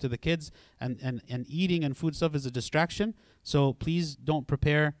we have to the kids, and eating and food stuff is a distraction. So please don't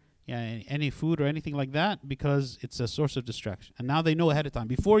prepare any food or anything like that, because it's a source of distraction. And now they know ahead of time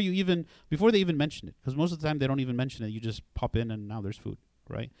before they even mention it, because most of the time they don't even mention it. You just pop in and now there's food,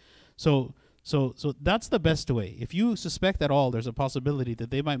 right? So that's the best way. If you suspect at all there's a possibility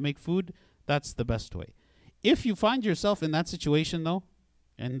that they might make food, that's the best way. If you find yourself in that situation though,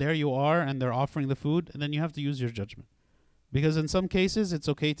 and there you are and they're offering the food, then you have to use your judgment, because in some cases it's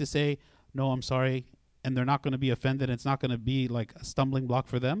okay to say, no, I'm sorry, and they're not going to be offended. It's not going to be like a stumbling block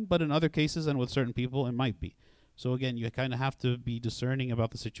for them. But in other cases and with certain people, it might be. So again, you kind of have to be discerning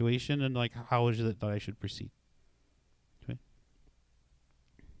about the situation and like, how is it that I should proceed? Okay.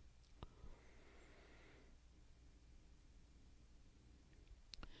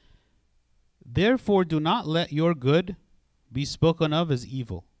 Therefore, do not let your good be spoken of as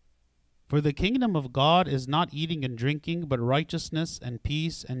evil. For the kingdom of God is not eating and drinking, but righteousness and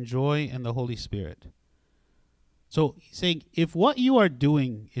peace and joy in the Holy Spirit. So he's saying, if what you are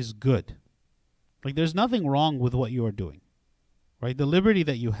doing is good, like there's nothing wrong with what you are doing, right? The liberty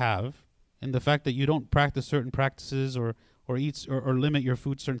that you have and the fact that you don't practice certain practices or eat or limit your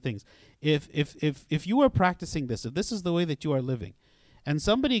food, certain things. If you are practicing this, if this is the way that you are living, and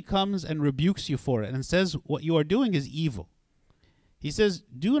somebody comes and rebukes you for it and says what you are doing is evil, he says,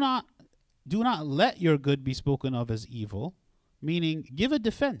 do not let your good be spoken of as evil, meaning give a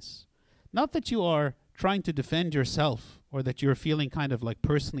defense. Not that you are trying to defend yourself or that you're feeling kind of like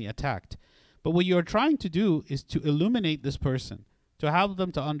personally attacked, but what you're trying to do is to illuminate this person, to help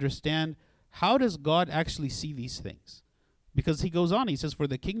them to understand, how does God actually see these things? Because he goes on, he says, for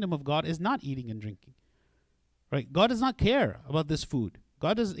the kingdom of God is not eating and drinking, right? God does not care about this food.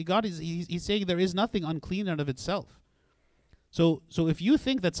 He's saying there is nothing unclean out of itself. So if you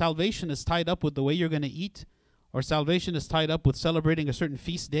think that salvation is tied up with the way you're going to eat or salvation is tied up with celebrating a certain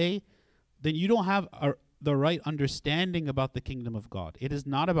feast day, then you don't have the right understanding about the kingdom of God. It is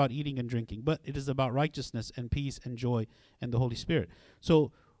not about eating and drinking, but it is about righteousness and peace and joy and the Holy Spirit.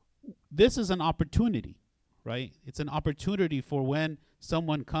 So this is an opportunity, right? It's an opportunity for when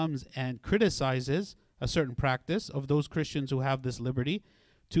someone comes and criticizes a certain practice of those Christians who have this liberty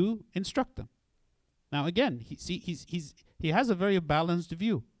to instruct them. Now again, he has a very balanced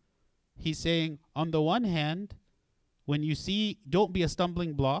view. He's saying, on the one hand, when you see, don't be a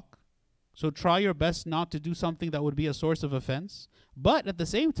stumbling block, so try your best not to do something that would be a source of offense, but at the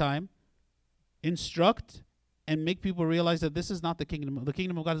same time, instruct and make people realize that this is not the kingdom. The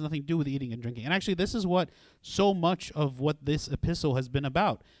kingdom of God has nothing to do with eating and drinking. And actually, this is what so much of what this epistle has been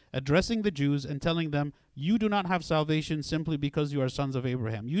about, addressing the Jews and telling them, you do not have salvation simply because you are sons of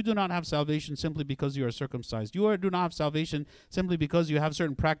Abraham. You do not have salvation simply because you are circumcised. You do not have salvation simply because you have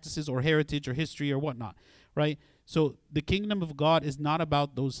certain practices or heritage or history or whatnot, right? So the kingdom of God is not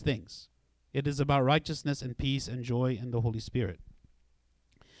about those things. It is about righteousness and peace and joy in the Holy Spirit.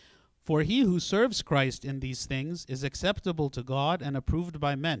 For he who serves Christ in these things is acceptable to God and approved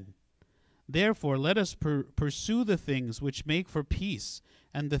by men. Therefore, let us pursue the things which make for peace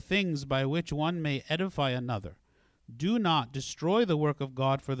and the things by which one may edify another. Do not destroy the work of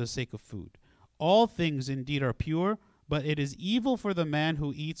God for the sake of food. All things indeed are pure, but it is evil for the man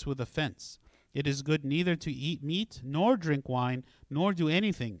who eats with offense. It is good neither to eat meat, nor drink wine, nor do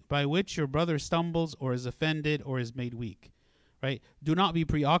anything by which your brother stumbles or is offended or is made weak. Right? Do not be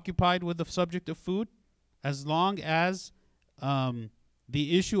preoccupied with the subject of food, as long as the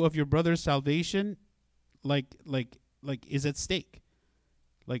issue of your brother's salvation, is at stake.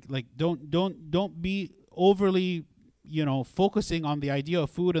 Don't be overly, focusing on the idea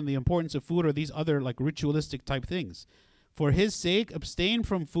of food and the importance of food or these other ritualistic type things. For his sake, abstain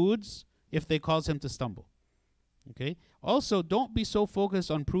from foods if they cause him to stumble. Okay. Also, don't be so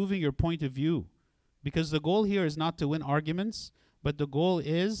focused on proving your point of view, because the goal here is not to win arguments, but the goal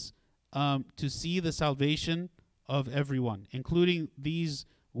is to see the salvation of everyone, including these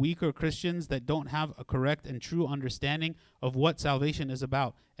weaker Christians that don't have a correct and true understanding of what salvation is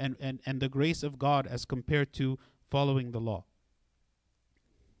about and the grace of God as compared to following the law.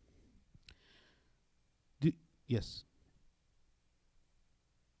 Yes.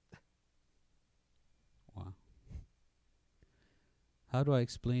 Wow. How do I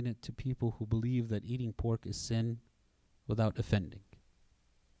explain it to people who believe that eating pork is sin without offending?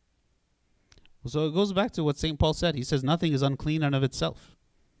 So it goes back to what St. Paul said. He says nothing is unclean in of itself,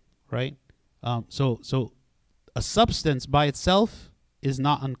 right? So a substance by itself is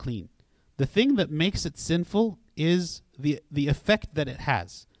not unclean. The thing that makes it sinful is the effect that it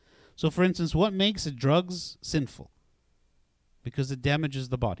has. So for instance, what makes drugs sinful? Because it damages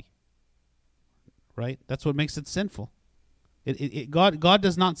the body, right? That's what makes it sinful. God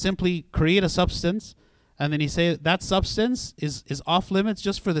does not simply create a substance and then he say that substance is off limits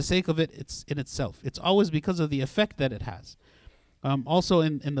just for the sake of it's in itself. It's always because of the effect that it has. Also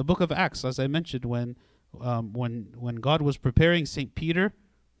in the book of Acts, as I mentioned, when God was preparing St. Peter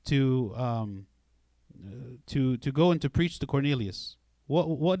to go and to preach to Cornelius,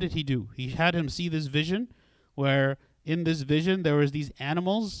 what did he do? He had him see this vision where in this vision there was these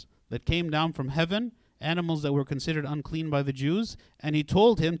animals that came down from heaven, animals that were considered unclean by the Jews, and he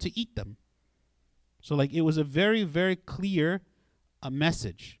told him to eat them. So it was a very, very clear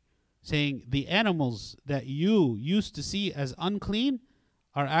message saying the animals that you used to see as unclean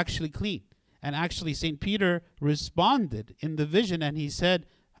are actually clean. And actually St. Peter responded in the vision and he said,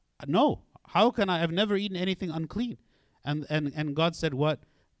 no, how can I? I've never eaten anything unclean. And God said, what?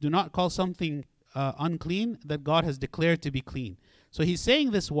 Do not call something unclean that God has declared to be clean. So he's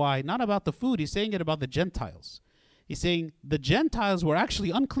saying this why? Not about the food. He's saying it about the Gentiles. He's saying the Gentiles were actually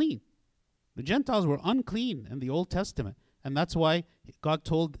unclean. The Gentiles were unclean in the Old Testament, and that's why God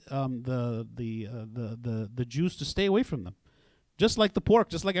told the Jews to stay away from them. Just like the pork,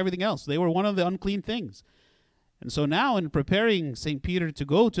 just like everything else. They were one of the unclean things. And so now in preparing St. Peter to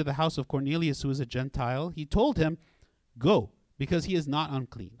go to the house of Cornelius, who is a Gentile, he told him, go, because he is not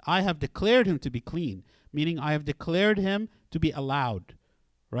unclean. I have declared him to be clean, meaning I have declared him to be allowed,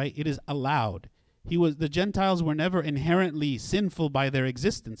 right? It is allowed. The Gentiles were never inherently sinful by their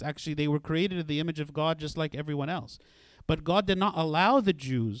existence. Actually, they were created in the image of God just like everyone else. But God did not allow the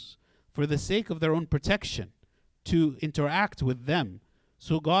Jews, for the sake of their own protection, to interact with them.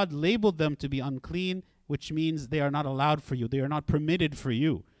 So God labeled them to be unclean, which means they are not allowed for you. They are not permitted for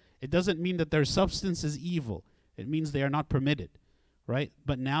you. It doesn't mean that their substance is evil. It means they are not permitted, right?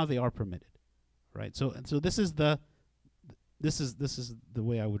 But now they are permitted, right? So this is the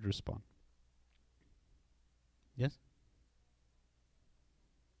way I would respond. Yes.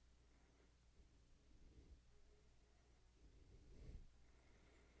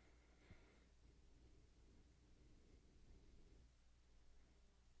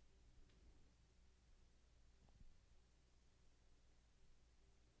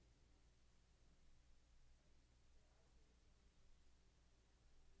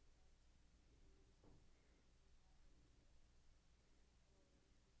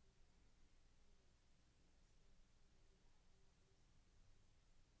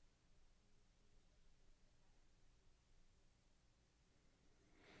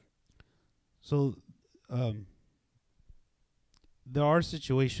 So, um, there are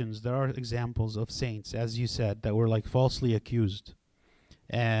situations, there are examples of saints, as you said, that were like falsely accused,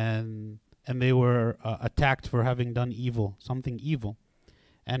 and they were attacked for having done evil, something evil,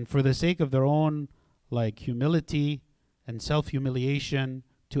 and for the sake of their own like humility and self-humiliation,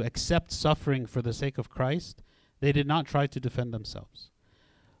 to accept suffering for the sake of Christ, they did not try to defend themselves.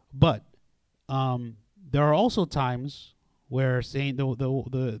 But there are also times where Saint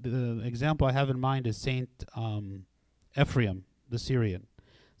the example I have in mind is Saint Ephraim the Syrian.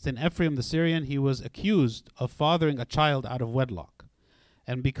 Saint Ephraim the Syrian, he was accused of fathering a child out of wedlock,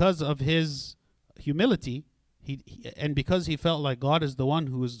 and because of his humility, and because he felt like God is the one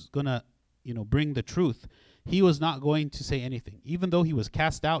who is gonna, bring the truth, he was not going to say anything, even though he was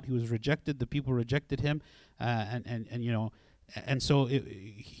cast out, he was rejected. The people rejected him, and so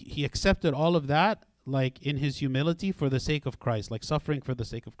he accepted all of that, like in his humility for the sake of Christ, like suffering for the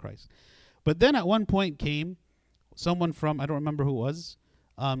sake of Christ. But then at one point came someone from, I don't remember who it was,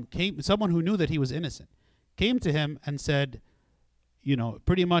 someone who knew that he was innocent, came to him and said,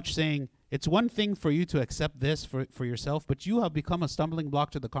 pretty much saying, it's one thing for you to accept this for yourself, but you have become a stumbling block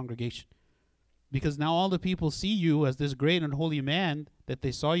to the congregation. Because now all the people see you as this great and holy man that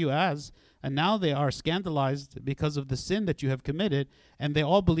they saw you as, and now they are scandalized because of the sin that you have committed, and they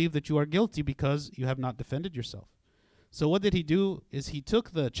all believe that you are guilty because you have not defended yourself. So what did he do is he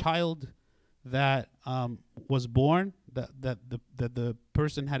took the child that was born, that the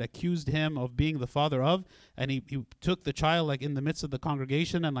person had accused him of being the father of, and he took the child like in the midst of the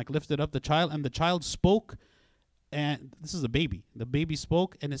congregation and like lifted up the child, and the child spoke. And this is a baby. The baby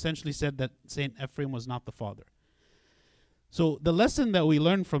spoke and essentially said that Saint Ephraim was not the father. So the lesson that we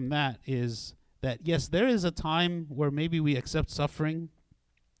learn from that is that, yes, there is a time where maybe we accept suffering,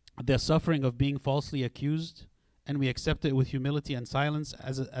 the suffering of being falsely accused, and we accept it with humility and silence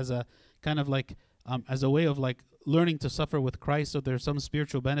as a kind of like, as a way of like learning to suffer with Christ. So there's some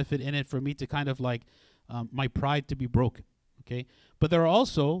spiritual benefit in it for me to kind of like my pride to be broken. Okay. But there are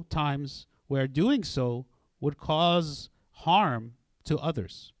also times where doing so would cause harm to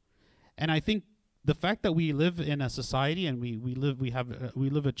others. And I think the fact that we live in a society and we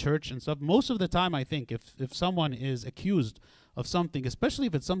live a church and stuff, most of the time I think if someone is accused of something, especially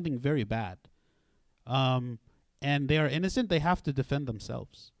if it's something very bad, and they are innocent, they have to defend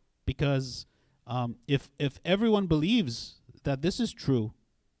themselves. Because if everyone believes that this is true,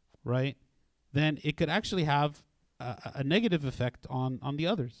 right, then it could actually have a negative effect on the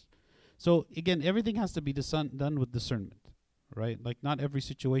others. So again, everything has to be done with discernment, right? Like not every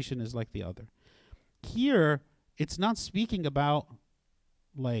situation is like the other. Here, it's not speaking about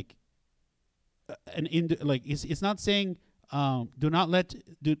like it's not saying do not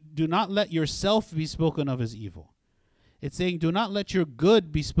let yourself be spoken of as evil. It's saying do not let your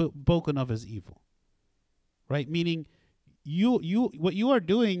good be spoken of as evil, right? Meaning you what you are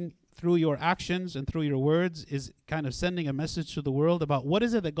doing through your actions and through your words is kind of sending a message to the world about what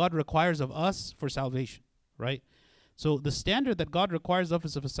is it that God requires of us for salvation, right? So the standard that God requires of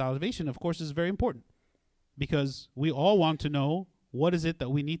us for salvation, of course, is very important, because we all want to know what is it that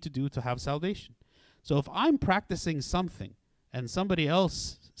we need to do to have salvation. So if I'm practicing something and somebody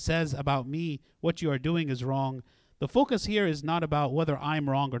else says about me, what you are doing is wrong, the focus here is not about whether I'm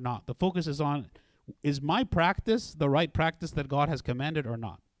wrong or not. The focus is on, is my practice the right practice that God has commanded or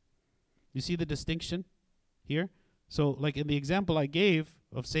not? You see the distinction here? So like in the example I gave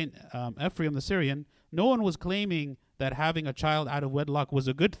of Saint Ephraim the Syrian, no one was claiming that having a child out of wedlock was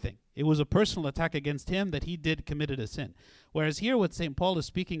a good thing. It was a personal attack against him that he committed a sin. Whereas here what St. Paul is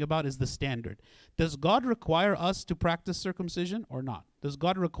speaking about is the standard. Does God require us to practice circumcision or not? Does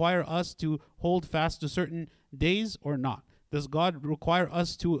God require us to hold fast to certain days or not? Does God require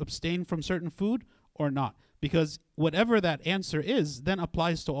us to abstain from certain food or not? Because whatever that answer is, then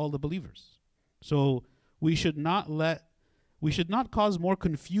applies to all the believers. So we should not cause more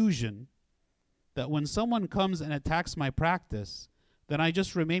confusion that when someone comes and attacks my practice, then I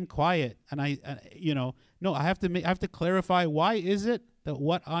just remain quiet and no, I have to clarify, why is it that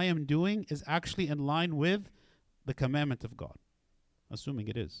what I am doing is actually in line with the commandment of God. Assuming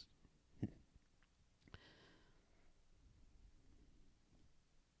it is. Okay.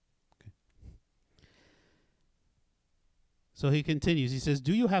 So he continues. He says,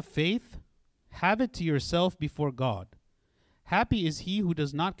 do you have faith? Have it to yourself before God. Happy is he who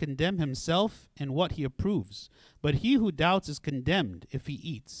does not condemn himself in what he approves, but he who doubts is condemned if he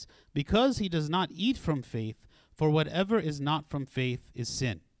eats, because he does not eat from faith, for whatever is not from faith is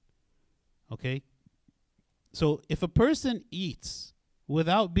sin. Okay? So if a person eats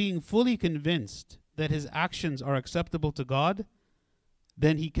without being fully convinced that his actions are acceptable to God,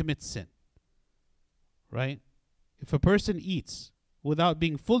 then he commits sin. Right? If a person eats without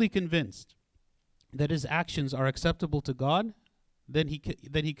being fully convinced that his actions are acceptable to God, then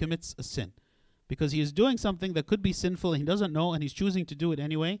he commits a sin, because he is doing something that could be sinful and he doesn't know, and he's choosing to do it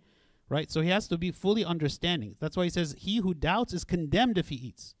anyway, right? So he has to be fully understanding. That's why he says, he who doubts is condemned if he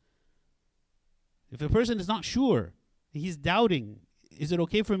eats. If a person is not sure, he's doubting, is it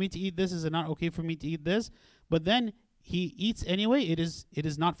okay for me to eat this? Is it not okay for me to eat this? But then he eats anyway, it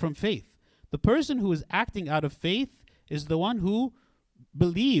is not from faith. The person who is acting out of faith is the one who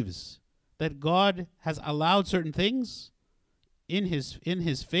believes that God has allowed certain things in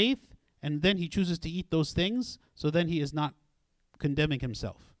his faith, and then he chooses to eat those things, so then he is not condemning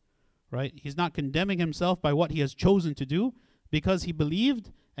himself, right? He's not condemning himself by what he has chosen to do, because he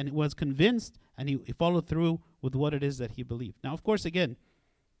believed and was convinced, and he followed through with what it is that he believed. Now, of course, again,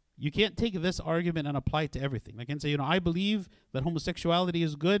 you can't take this argument and apply it to everything. Like, and say, I believe that homosexuality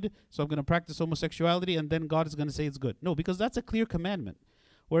is good, so I'm going to practice homosexuality, and then God is going to say it's good. No, because that's a clear commandment.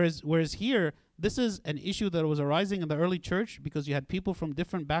 Whereas here, this is an issue that was arising in the early church, because you had people from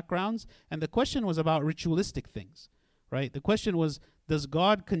different backgrounds, and the question was about ritualistic things, right? The question was, does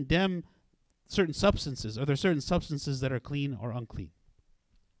God condemn certain substances? Are there certain substances that are clean or unclean?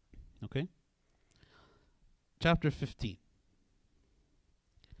 Okay? Chapter 15.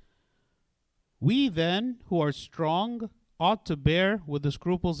 We then, who are strong, ought to bear with the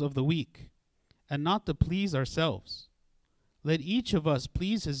scruples of the weak, and not to please ourselves. Let each of us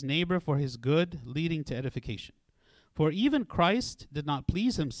please his neighbor for his good, leading to edification. For even Christ did not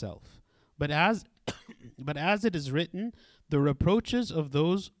please himself, but as it is written, the reproaches of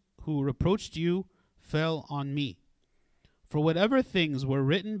those who reproached you fell on me. For whatever things were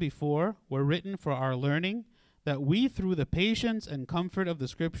written before were written for our learning, that we through the patience and comfort of the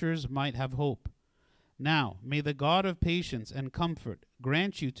Scriptures might have hope. Now, may the God of patience and comfort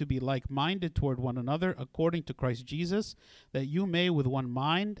grant you to be like-minded toward one another according to Christ Jesus, that you may with one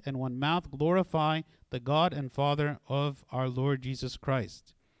mind and one mouth glorify the God and Father of our Lord Jesus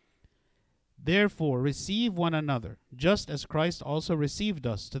Christ. Therefore, receive one another, just as Christ also received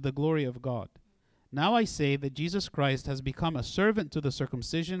us to the glory of God. Now I say that Jesus Christ has become a servant to the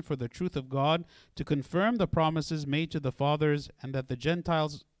circumcision for the truth of God, to confirm the promises made to the fathers, and that the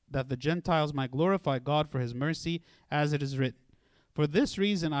Gentiles might glorify God for his mercy, as it is written. For this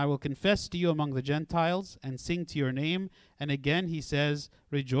reason I will confess to you among the Gentiles, and sing to your name. And again he says,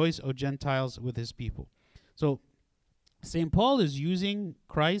 rejoice, O Gentiles, with his people. So St. Paul is using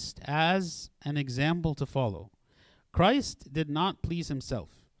Christ as an example to follow. Christ did not please himself.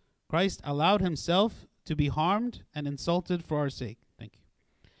 Christ allowed himself to be harmed and insulted for our sake. Thank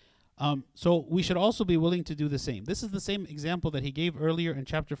you. So we should also be willing to do the same. This is the same example that he gave earlier in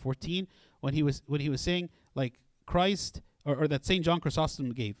chapter 14 when he was saying, like, Christ, or that St. John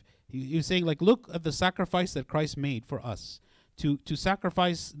Chrysostom gave. He was saying, like, look at the sacrifice that Christ made for us, to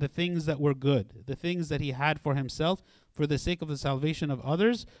sacrifice the things that were good, the things that he had for himself, for the sake of the salvation of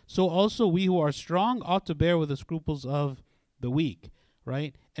others. So also we who are strong ought to bear with the scruples of the weak,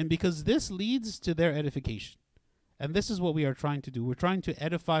 right? And because this leads to their edification. And this is what we are trying to do. We're trying to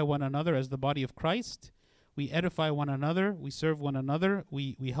edify one another as the body of Christ. We edify one another. We serve one another.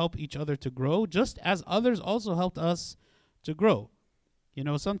 We help each other to grow, just as others also helped us to grow. You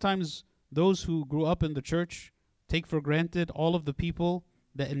know, sometimes those who grew up in the church take for granted all of the people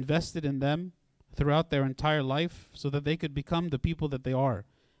that invested in them throughout their entire life so that they could become the people that they are,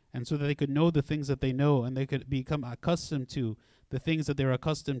 and so that they could know the things that they know, and they could become accustomed to the things that they're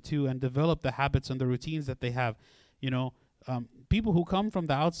accustomed to, and develop the habits and the routines that they have. You know, people who come from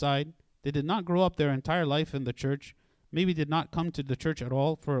the outside, they did not grow up their entire life in the church, maybe did not come to the church at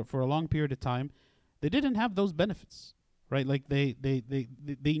all for a long period of time. They didn't have those benefits, right? Like they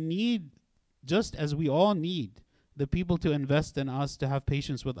need, just as we all need, the people to invest in us, to have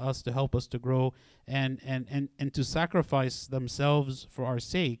patience with us, to help us to grow, and to sacrifice themselves for our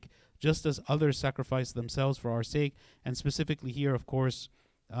sake, just as others sacrifice themselves for our sake. And specifically here, of course,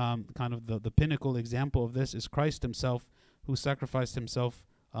 kind of the pinnacle example of this is Christ himself, who sacrificed himself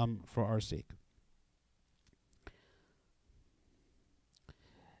for our sake.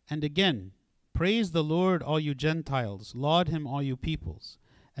 And again, praise the Lord, all you Gentiles. Laud him, all you peoples.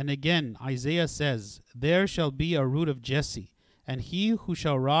 And again, Isaiah says, there shall be a root of Jesse, and he who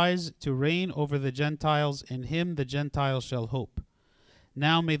shall rise to reign over the Gentiles, in him the Gentiles shall hope.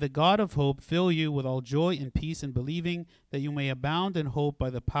 Now may the God of hope fill you with all joy and peace in believing, that you may abound in hope by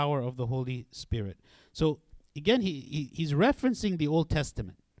the power of the Holy Spirit. So again, he's referencing the Old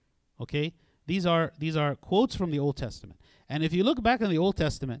Testament. Okay? These are quotes from the Old Testament. And if you look back in the Old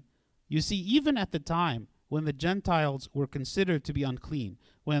Testament, you see even at the time when the Gentiles were considered to be unclean,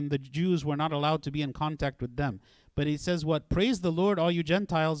 when the Jews were not allowed to be in contact with them. But he says what? Praise the Lord, all you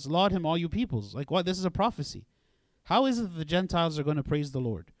Gentiles. Laud him, all you peoples. Like what? This is a prophecy. How is it that the Gentiles are going to praise the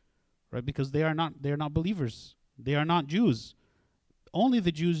Lord? Right? Because they are not believers. They are not Jews. Only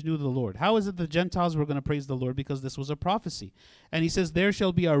the Jews knew the Lord. How is it the Gentiles were going to praise the Lord? Because this was a prophecy. And he says, there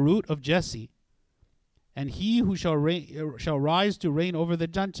shall be a root of Jesse, and he who shall rise to reign over the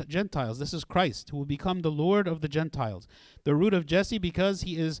Gentiles. This is Christ, who will become the Lord of the Gentiles. The root of Jesse, because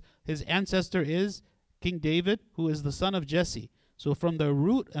his ancestor is King David, who is the son of Jesse. So from the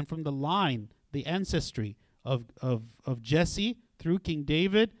root and from the line, the ancestry of Jesse through King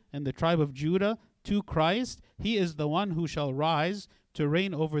David and the tribe of Judah to Christ, he is the one who shall rise to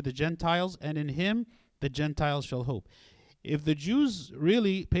reign over the Gentiles, and in him the Gentiles shall hope. If the Jews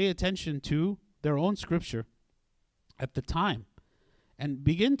really pay attention to their own scripture at the time and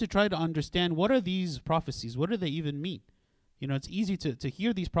begin to try to understand what are these prophecies, what do they even mean? You know, it's easy to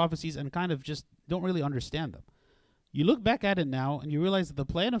hear these prophecies and kind of just don't really understand them. You look back at it now and you realize that the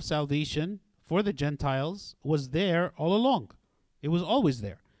plan of salvation for the Gentiles was there all along. It was always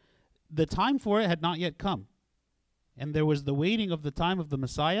there. The time for it had not yet come. And there was the waiting of the time of the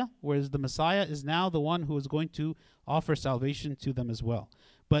Messiah, whereas the Messiah is now the one who is going to offer salvation to them as well.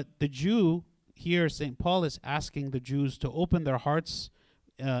 But the Jew, here St. Paul is asking the Jews to open their hearts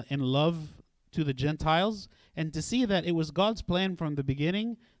in love to the Gentiles and to see that it was God's plan from the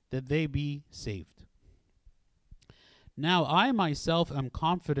beginning that they be saved. Now I myself am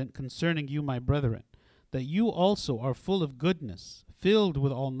confident concerning you, my brethren, that you also are full of goodness, filled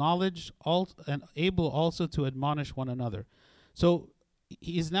with all knowledge, and able also to admonish one another. So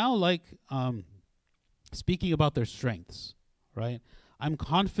he is now like speaking about their strengths, right? I'm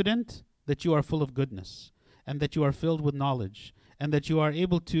confident that you are full of goodness, and that you are filled with knowledge, and that you are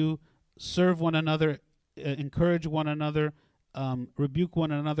able to serve one another, encourage one another, rebuke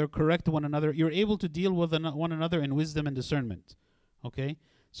one another, correct one another. You're able to deal with one another in wisdom and discernment. Okay?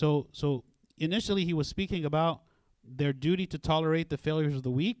 So initially he was speaking about their duty to tolerate the failures of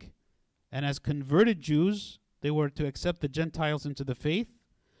the weak, and as converted Jews, they were to accept the Gentiles into the faith.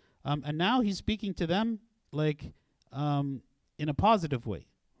 And now he's speaking to them like in a positive way,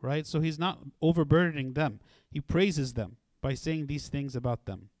 right? So he's not overburdening them. He praises them by saying these things about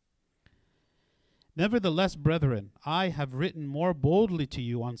them. Nevertheless, brethren, I have written more boldly to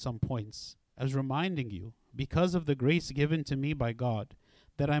you on some points, as reminding you, because of the grace given to me by God,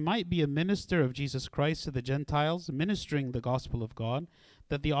 that I might be a minister of Jesus Christ to the Gentiles, ministering the gospel of God,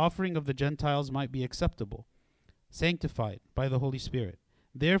 that the offering of the Gentiles might be acceptable, sanctified by the Holy Spirit.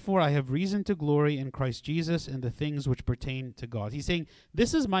 Therefore I have reason to glory in Christ Jesus in the things which pertain to God. He's saying,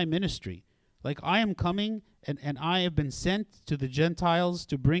 this is my ministry. Like I am coming and I have been sent to the Gentiles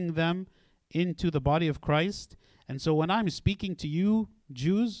to bring them into the body of Christ. And so when I'm speaking to you,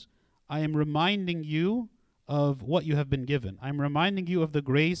 Jews, I am reminding you of what you have been given. I'm reminding you of the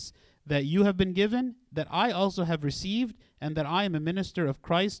grace that you have been given, that I also have received, and that I am a minister of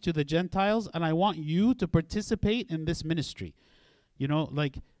Christ to the Gentiles, and I want you to participate in this ministry. You know,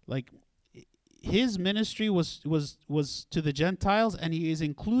 like his ministry was to the Gentiles, and he is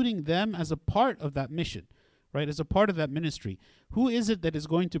including them as a part of that mission, right? As a part of that ministry. Who is it that is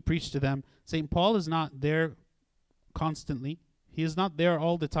going to preach to them? St. Paul is not there constantly. He is not there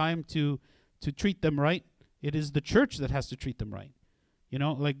all the time to treat them right. It is the church that has to treat them right. You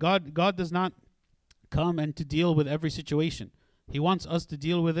know, like God does not come and to deal with every situation. He wants us to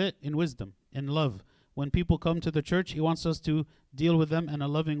deal with it in wisdom, in love. When people come to the church, he wants us to deal with them in a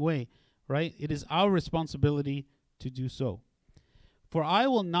loving way, right? It is our responsibility to do so. For I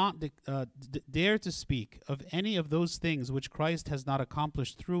will not dare to speak of any of those things which Christ has not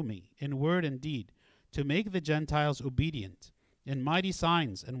accomplished through me, in word and deed, to make the Gentiles obedient, in mighty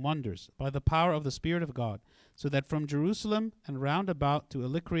signs and wonders, by the power of the Spirit of God, so that from Jerusalem and round about to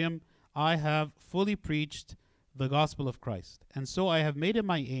Illyricum I have fully preached the gospel of Christ. And so I have made it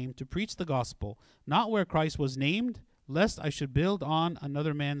my aim to preach the gospel, not where Christ was named, lest I should build on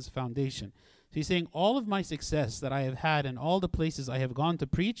another man's foundation. So he's saying all of my success that I have had in all the places I have gone to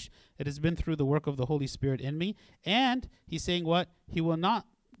preach, it has been through the work of the Holy Spirit in me. And he's saying what? He will not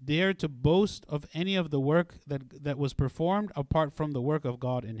dare to boast of any of the work that was performed apart from the work of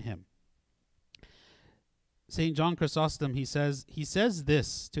God in him. St. John Chrysostom, he says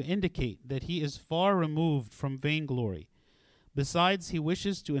this to indicate that he is far removed from vainglory. Besides, he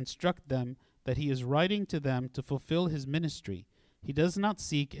wishes to instruct them that he is writing to them to fulfill his ministry. He does not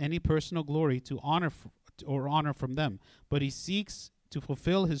seek any personal glory to honor from them, but he seeks to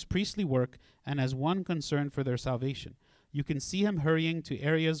fulfill his priestly work and as one concerned for their salvation. You can see him hurrying to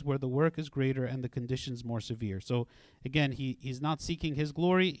areas where the work is greater and the conditions more severe. So again, he's not seeking his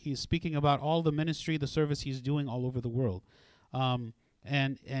glory. He's speaking about all the ministry, the service he's doing all over the world. And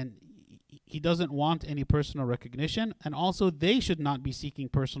he doesn't want any personal recognition. And also they should not be seeking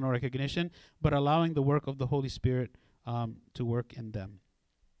personal recognition, but allowing the work of the Holy Spirit to work in them.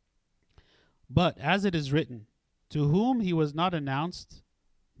 But as it is written, to whom he was not announced,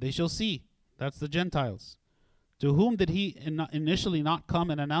 they shall see. That's the Gentiles. To whom did he initially not come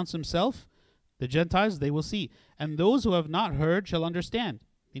and announce himself? The Gentiles, they will see. And those who have not heard shall understand.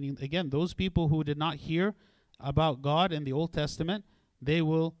 Meaning, again, those people who did not hear about God in the Old Testament, it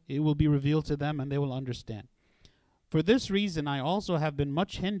will be revealed to them and they will understand. For this reason, I also have been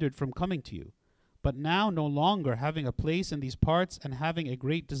much hindered from coming to you. But now, no longer having a place in these parts and having a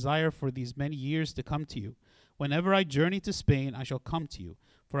great desire for these many years to come to you. Whenever I journey to Spain, I shall come to you.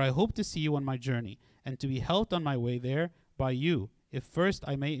 For I hope to see you on my journey, and to be helped on my way there by you, if first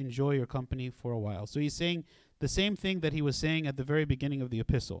I may enjoy your company for a while. So he's saying the same thing that he was saying at the very beginning of the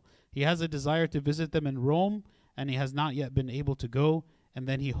epistle. He has a desire to visit them in Rome, and he has not yet been able to go, and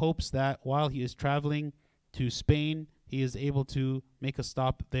then he hopes that while he is traveling to Spain, he is able to make a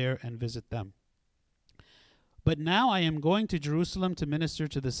stop there and visit them. But now I am going to Jerusalem to minister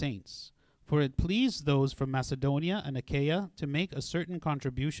to the saints. For it pleased those from Macedonia and Achaia to make a certain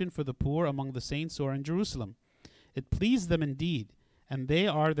contribution for the poor among the saints who are in Jerusalem. It pleased them indeed, and they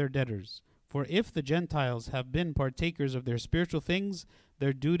are their debtors. For if the Gentiles have been partakers of their spiritual things,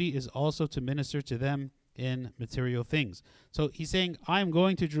 their duty is also to minister to them in material things. So he's saying, I am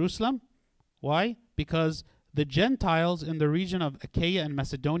going to Jerusalem. Why? Because the Gentiles in the region of Achaia and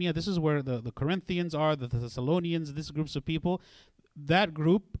Macedonia, this is where the Corinthians are, the Thessalonians, these groups of people, that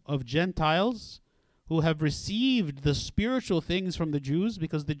group of Gentiles who have received the spiritual things from the Jews,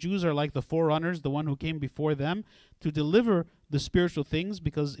 because the Jews are like the forerunners, the one who came before them to deliver the spiritual things,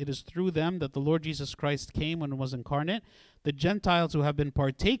 because it is through them that the Lord Jesus Christ came and was incarnate. The Gentiles who have been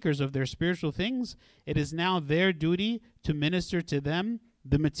partakers of their spiritual things, it is now their duty to minister to them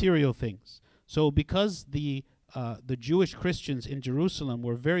the material things. So because the Jewish Christians in Jerusalem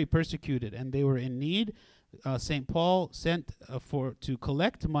were very persecuted and they were in need, St. Paul sent to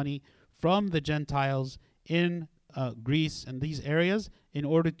collect money from the Gentiles in Greece and these areas in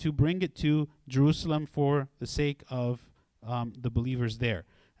order to bring it to Jerusalem for the sake of the believers there.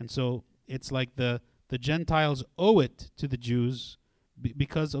 And so it's like the Gentiles owe it to the Jews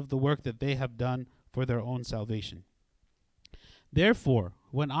because of the work that they have done for their own salvation. Therefore,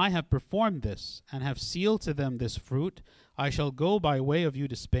 when I have performed this and have sealed to them this fruit, I shall go by way of you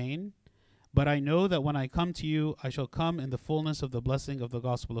to Spain. But I know that when I come to you, I shall come in the fullness of the blessing of the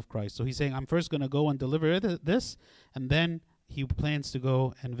gospel of Christ. So he's saying, I'm first going to go and deliver this, and then he plans to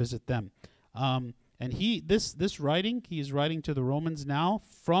go and visit them. And this writing, he is writing to the Romans now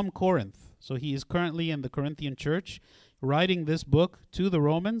from Corinth. So he is currently in the Corinthian church, writing this book to the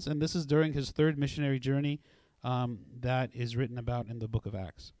Romans, and this is during his third missionary journey that is written about in the book of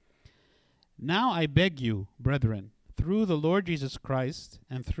Acts. Now I beg you, brethren, through the Lord Jesus Christ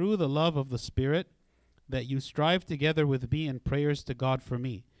and through the love of the Spirit, that you strive together with me in prayers to God for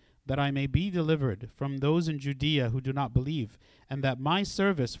me, that I may be delivered from those in Judea who do not believe, and that my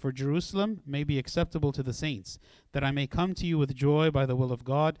service for Jerusalem may be acceptable to the saints, that I may come to you with joy by the will of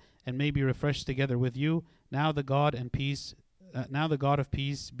God, and may be refreshed together with you. Now the God of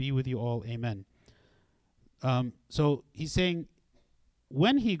peace be with you all. Amen. So he's saying,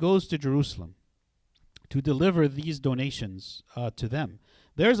 when he goes to Jerusalem to deliver these donations to them,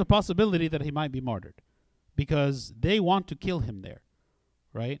 there's a possibility that he might be martyred because they want to kill him there,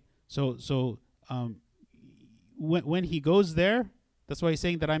 right? So when he goes there, that's why he's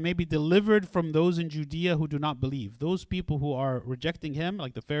saying that I may be delivered from those in Judea who do not believe. Those people who are rejecting him,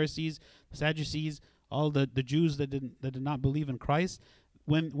 like the Pharisees, the Sadducees, all the Jews that did not believe in Christ.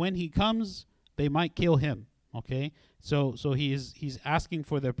 When he comes, they might kill him. Okay, so he's asking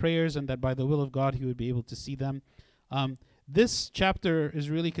for their prayers, and that by the will of God he would be able to see them. This chapter is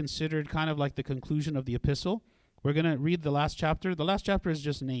really considered kind of like the conclusion of the epistle. We're going to read the last chapter. The last chapter is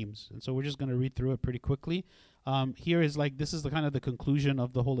just names, and so we're just going to read through it pretty quickly. Here is like, this is the kind of the conclusion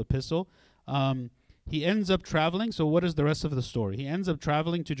of the whole epistle. he ends up traveling. So what is the rest of the story? He ends up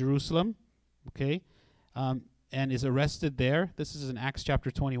traveling to Jerusalem, okay, and is arrested there. This is in Acts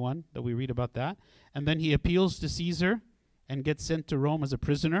chapter 21 that we read about that. And then he appeals to Caesar and gets sent to Rome as a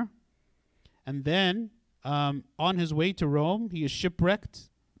prisoner. And then on his way to Rome, he is shipwrecked.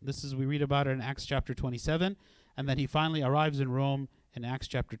 We read about it in Acts chapter 27. And then he finally arrives in Rome in Acts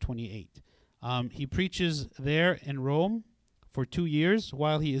chapter 28. He preaches there in Rome for 2 years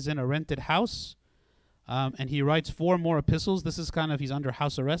while he is in a rented house. And he writes 4 more epistles. This is he's under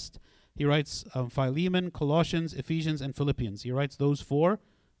house arrest. He writes Philemon, Colossians, Ephesians, and Philippians. He writes those 4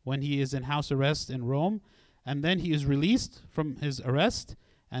 when he is in house arrest in Rome. And then he is released from his arrest,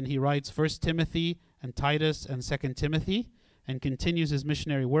 and he writes 1 Timothy and Titus and 2 Timothy, and continues his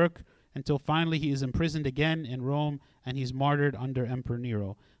missionary work until finally he is imprisoned again in Rome, and he's martyred under Emperor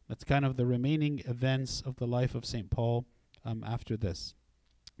Nero. That's kind of the remaining events of the life of St. Paul after this.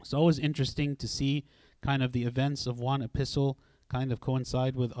 It's always interesting to see kind of the events of one epistle kind of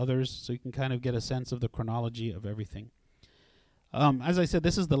coincide with others, so you can kind of get a sense of the chronology of everything. As I said,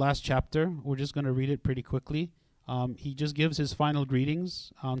 this is the last chapter. We're just going to read it pretty quickly. He just gives his final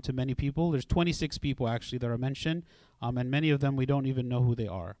greetings to many people. There's 26 people actually that are mentioned, and many of them we don't even know who they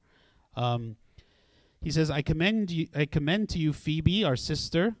are. He says, I commend to you Phoebe, our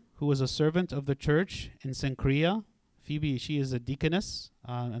sister, who is a servant of the church in Cenchrea. Phoebe, she is a deaconess,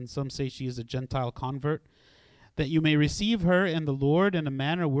 and some say she is a Gentile convert, that you may receive her in the Lord in a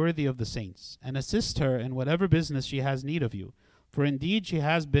manner worthy of the saints, and assist her in whatever business she has need of you. For indeed she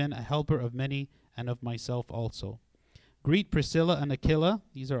has been a helper of many, and of myself also. Greet Priscilla and Aquila.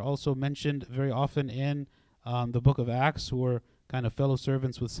 These are also mentioned very often in the book of Acts, who were kind of fellow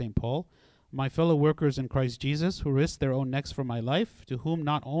servants with St. Paul. My fellow workers in Christ Jesus, who risked their own necks for my life, to whom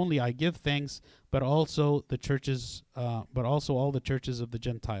not only I give thanks, but also the churches, but also all the churches of the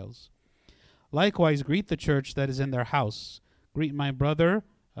Gentiles. Likewise, greet the church that is in their house. Greet my brother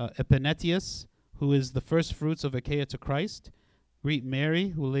Epinetus, who is the first fruits of Achaia to Christ. Greet Mary,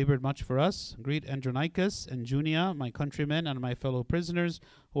 who labored much for us. Greet Andronicus and Junia, my countrymen and my fellow prisoners,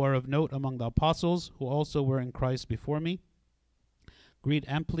 who are of note among the apostles, who also were in Christ before me. Greet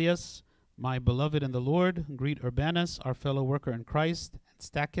Amplias, my beloved in the Lord. Greet Urbanus, our fellow worker in Christ. And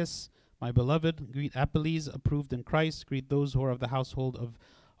Stachys, my beloved. Greet Apelles, approved in Christ. Greet those who are of the household of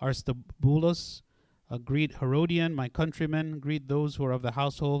Aristobulus. Greet Herodian, my countrymen. Greet those who are of the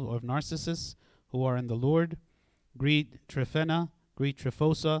household of Narcissus, who are in the Lord. Greet Tryphena, greet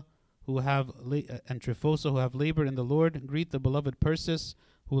Tryphosa, who have labored in the Lord. Greet the beloved Persis,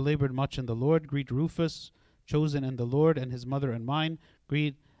 who labored much in the Lord. Greet Rufus, chosen in the Lord, and his mother and mine.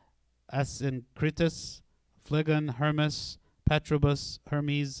 Greet Asyncritus, Phlegon, Hermas, Patrobus,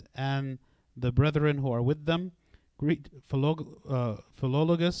 Hermes, and the brethren who are with them. Greet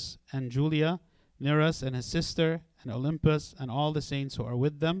Philologus and Julia, Nereus and his sister, and Olympus, and all the saints who are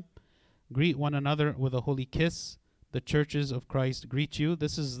with them. Greet one another with a holy kiss. The churches of Christ greet you.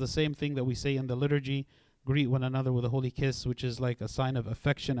 This is the same thing that we say in the liturgy, greet one another with a holy kiss, which is like a sign of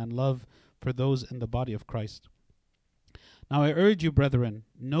affection and love for those in the body of Christ. Now I urge you, brethren,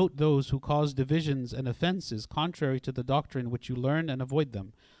 note those who cause divisions and offenses contrary to the doctrine which you learn, and avoid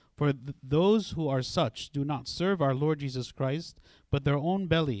them. For those who are such do not serve our Lord Jesus Christ, but their own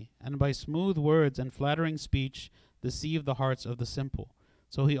belly, and by smooth words and flattering speech deceive the hearts of the simple.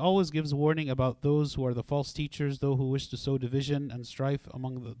 So he always gives warning about those who are the false teachers, those who wish to sow division and strife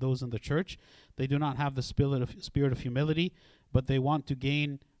among those in the church. They do not have the spirit of humility, but they want to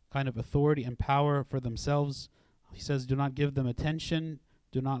gain kind of authority and power for themselves. He says, do not give them attention.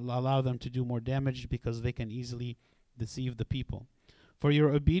 Do not allow them to do more damage, because they can easily deceive the people. For your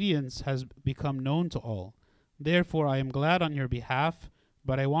obedience has become known to all. Therefore I am glad on your behalf,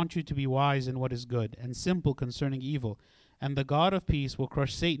 but I want you to be wise in what is good, and simple concerning evil. And the God of peace will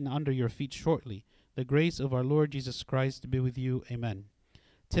crush Satan under your feet shortly. The grace of our Lord Jesus Christ be with you. Amen.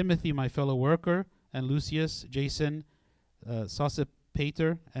 Timothy, my fellow worker, and Lucius, Jason,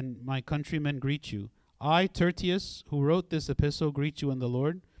 Sosipater, and my countrymen greet you. I, Tertius, who wrote this epistle, greet you in the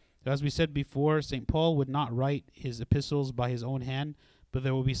Lord. As we said before, St. Paul would not write his epistles by his own hand, but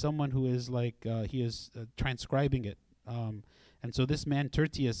there will be someone who is transcribing it. And so this man,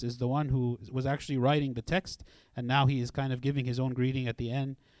 Tertius, is the one who was actually writing the text, and now he is kind of giving his own greeting at the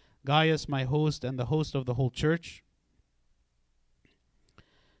end. Gaius, my host, and the host of the whole church,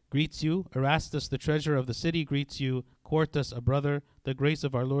 greets you. Erastus, the treasurer of the city, greets you. Quartus, a brother. The grace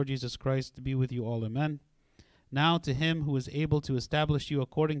of our Lord Jesus Christ be with you all. Amen. Now to him who is able to establish you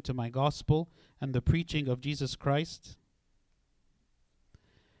according to my gospel and the preaching of Jesus Christ,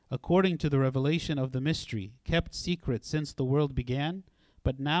 according to the revelation of the mystery, kept secret since the world began,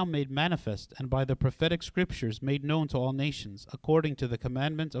 but now made manifest, and by the prophetic scriptures made known to all nations, according to the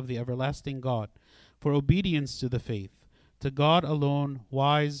commandment of the everlasting God, for obedience to the faith. To God alone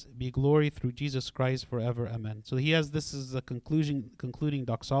wise be glory through Jesus Christ forever. Amen. So this is the concluding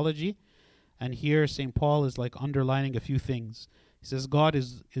doxology. And here St. Paul is like underlining a few things. He says God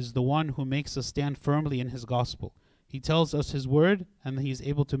is the one who makes us stand firmly in his gospel. He tells us his word, and he is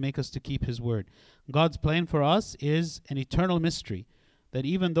able to make us to keep his word. God's plan for us is an eternal mystery, that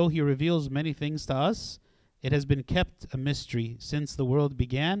even though he reveals many things to us, it has been kept a mystery since the world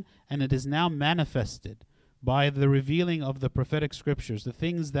began, and it is now manifested by the revealing of the prophetic scriptures, the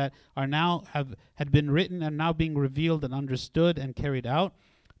things that are now had been written and now being revealed and understood and carried out.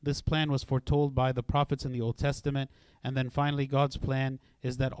 This plan was foretold by the prophets in the Old Testament, and then finally God's plan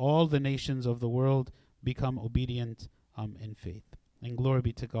is that all the nations of the world become obedient in faith. And glory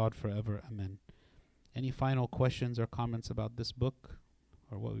be to God forever. Amen. Any final questions or comments about this book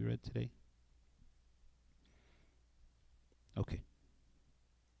or what we read today? Okay.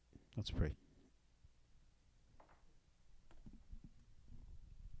 Let's pray.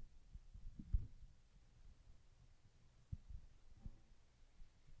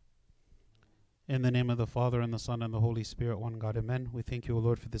 In the name of the Father, and the Son, and the Holy Spirit, one God, amen. We thank you, O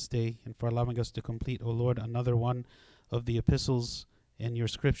Lord, for this day and for allowing us to complete, O Lord, another one of the epistles in your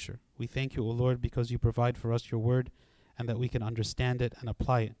scripture. We thank you, O Lord, because you provide for us your word and that we can understand it and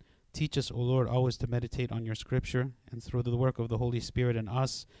apply it. Teach us, O Lord, always to meditate on your scripture, and through the work of the Holy Spirit in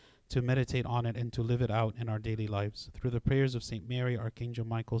us, to meditate on it and to live it out in our daily lives. Through the prayers of St. Mary, Archangel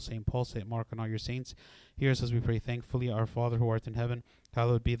Michael, St. Paul, St. Mark, and all your saints, hear us as we pray thankfully. Our Father who art in heaven,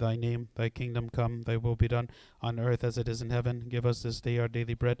 hallowed be thy name. Thy kingdom come, thy will be done, on earth as it is in heaven. Give us this day our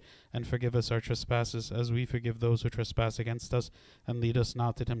daily bread, and forgive us our trespasses, as we forgive those who trespass against us. And lead us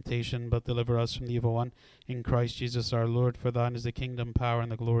not to temptation, but deliver us from the evil one. In Christ Jesus our Lord, for thine is the kingdom, power,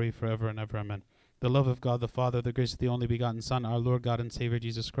 and the glory forever and ever. Amen. The love of God the Father, the grace of the only begotten Son, our Lord God and Savior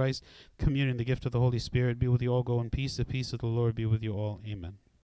Jesus Christ, communion, the gift of the Holy Spirit, be with you all. Go in peace. The peace of the Lord be with you all. Amen.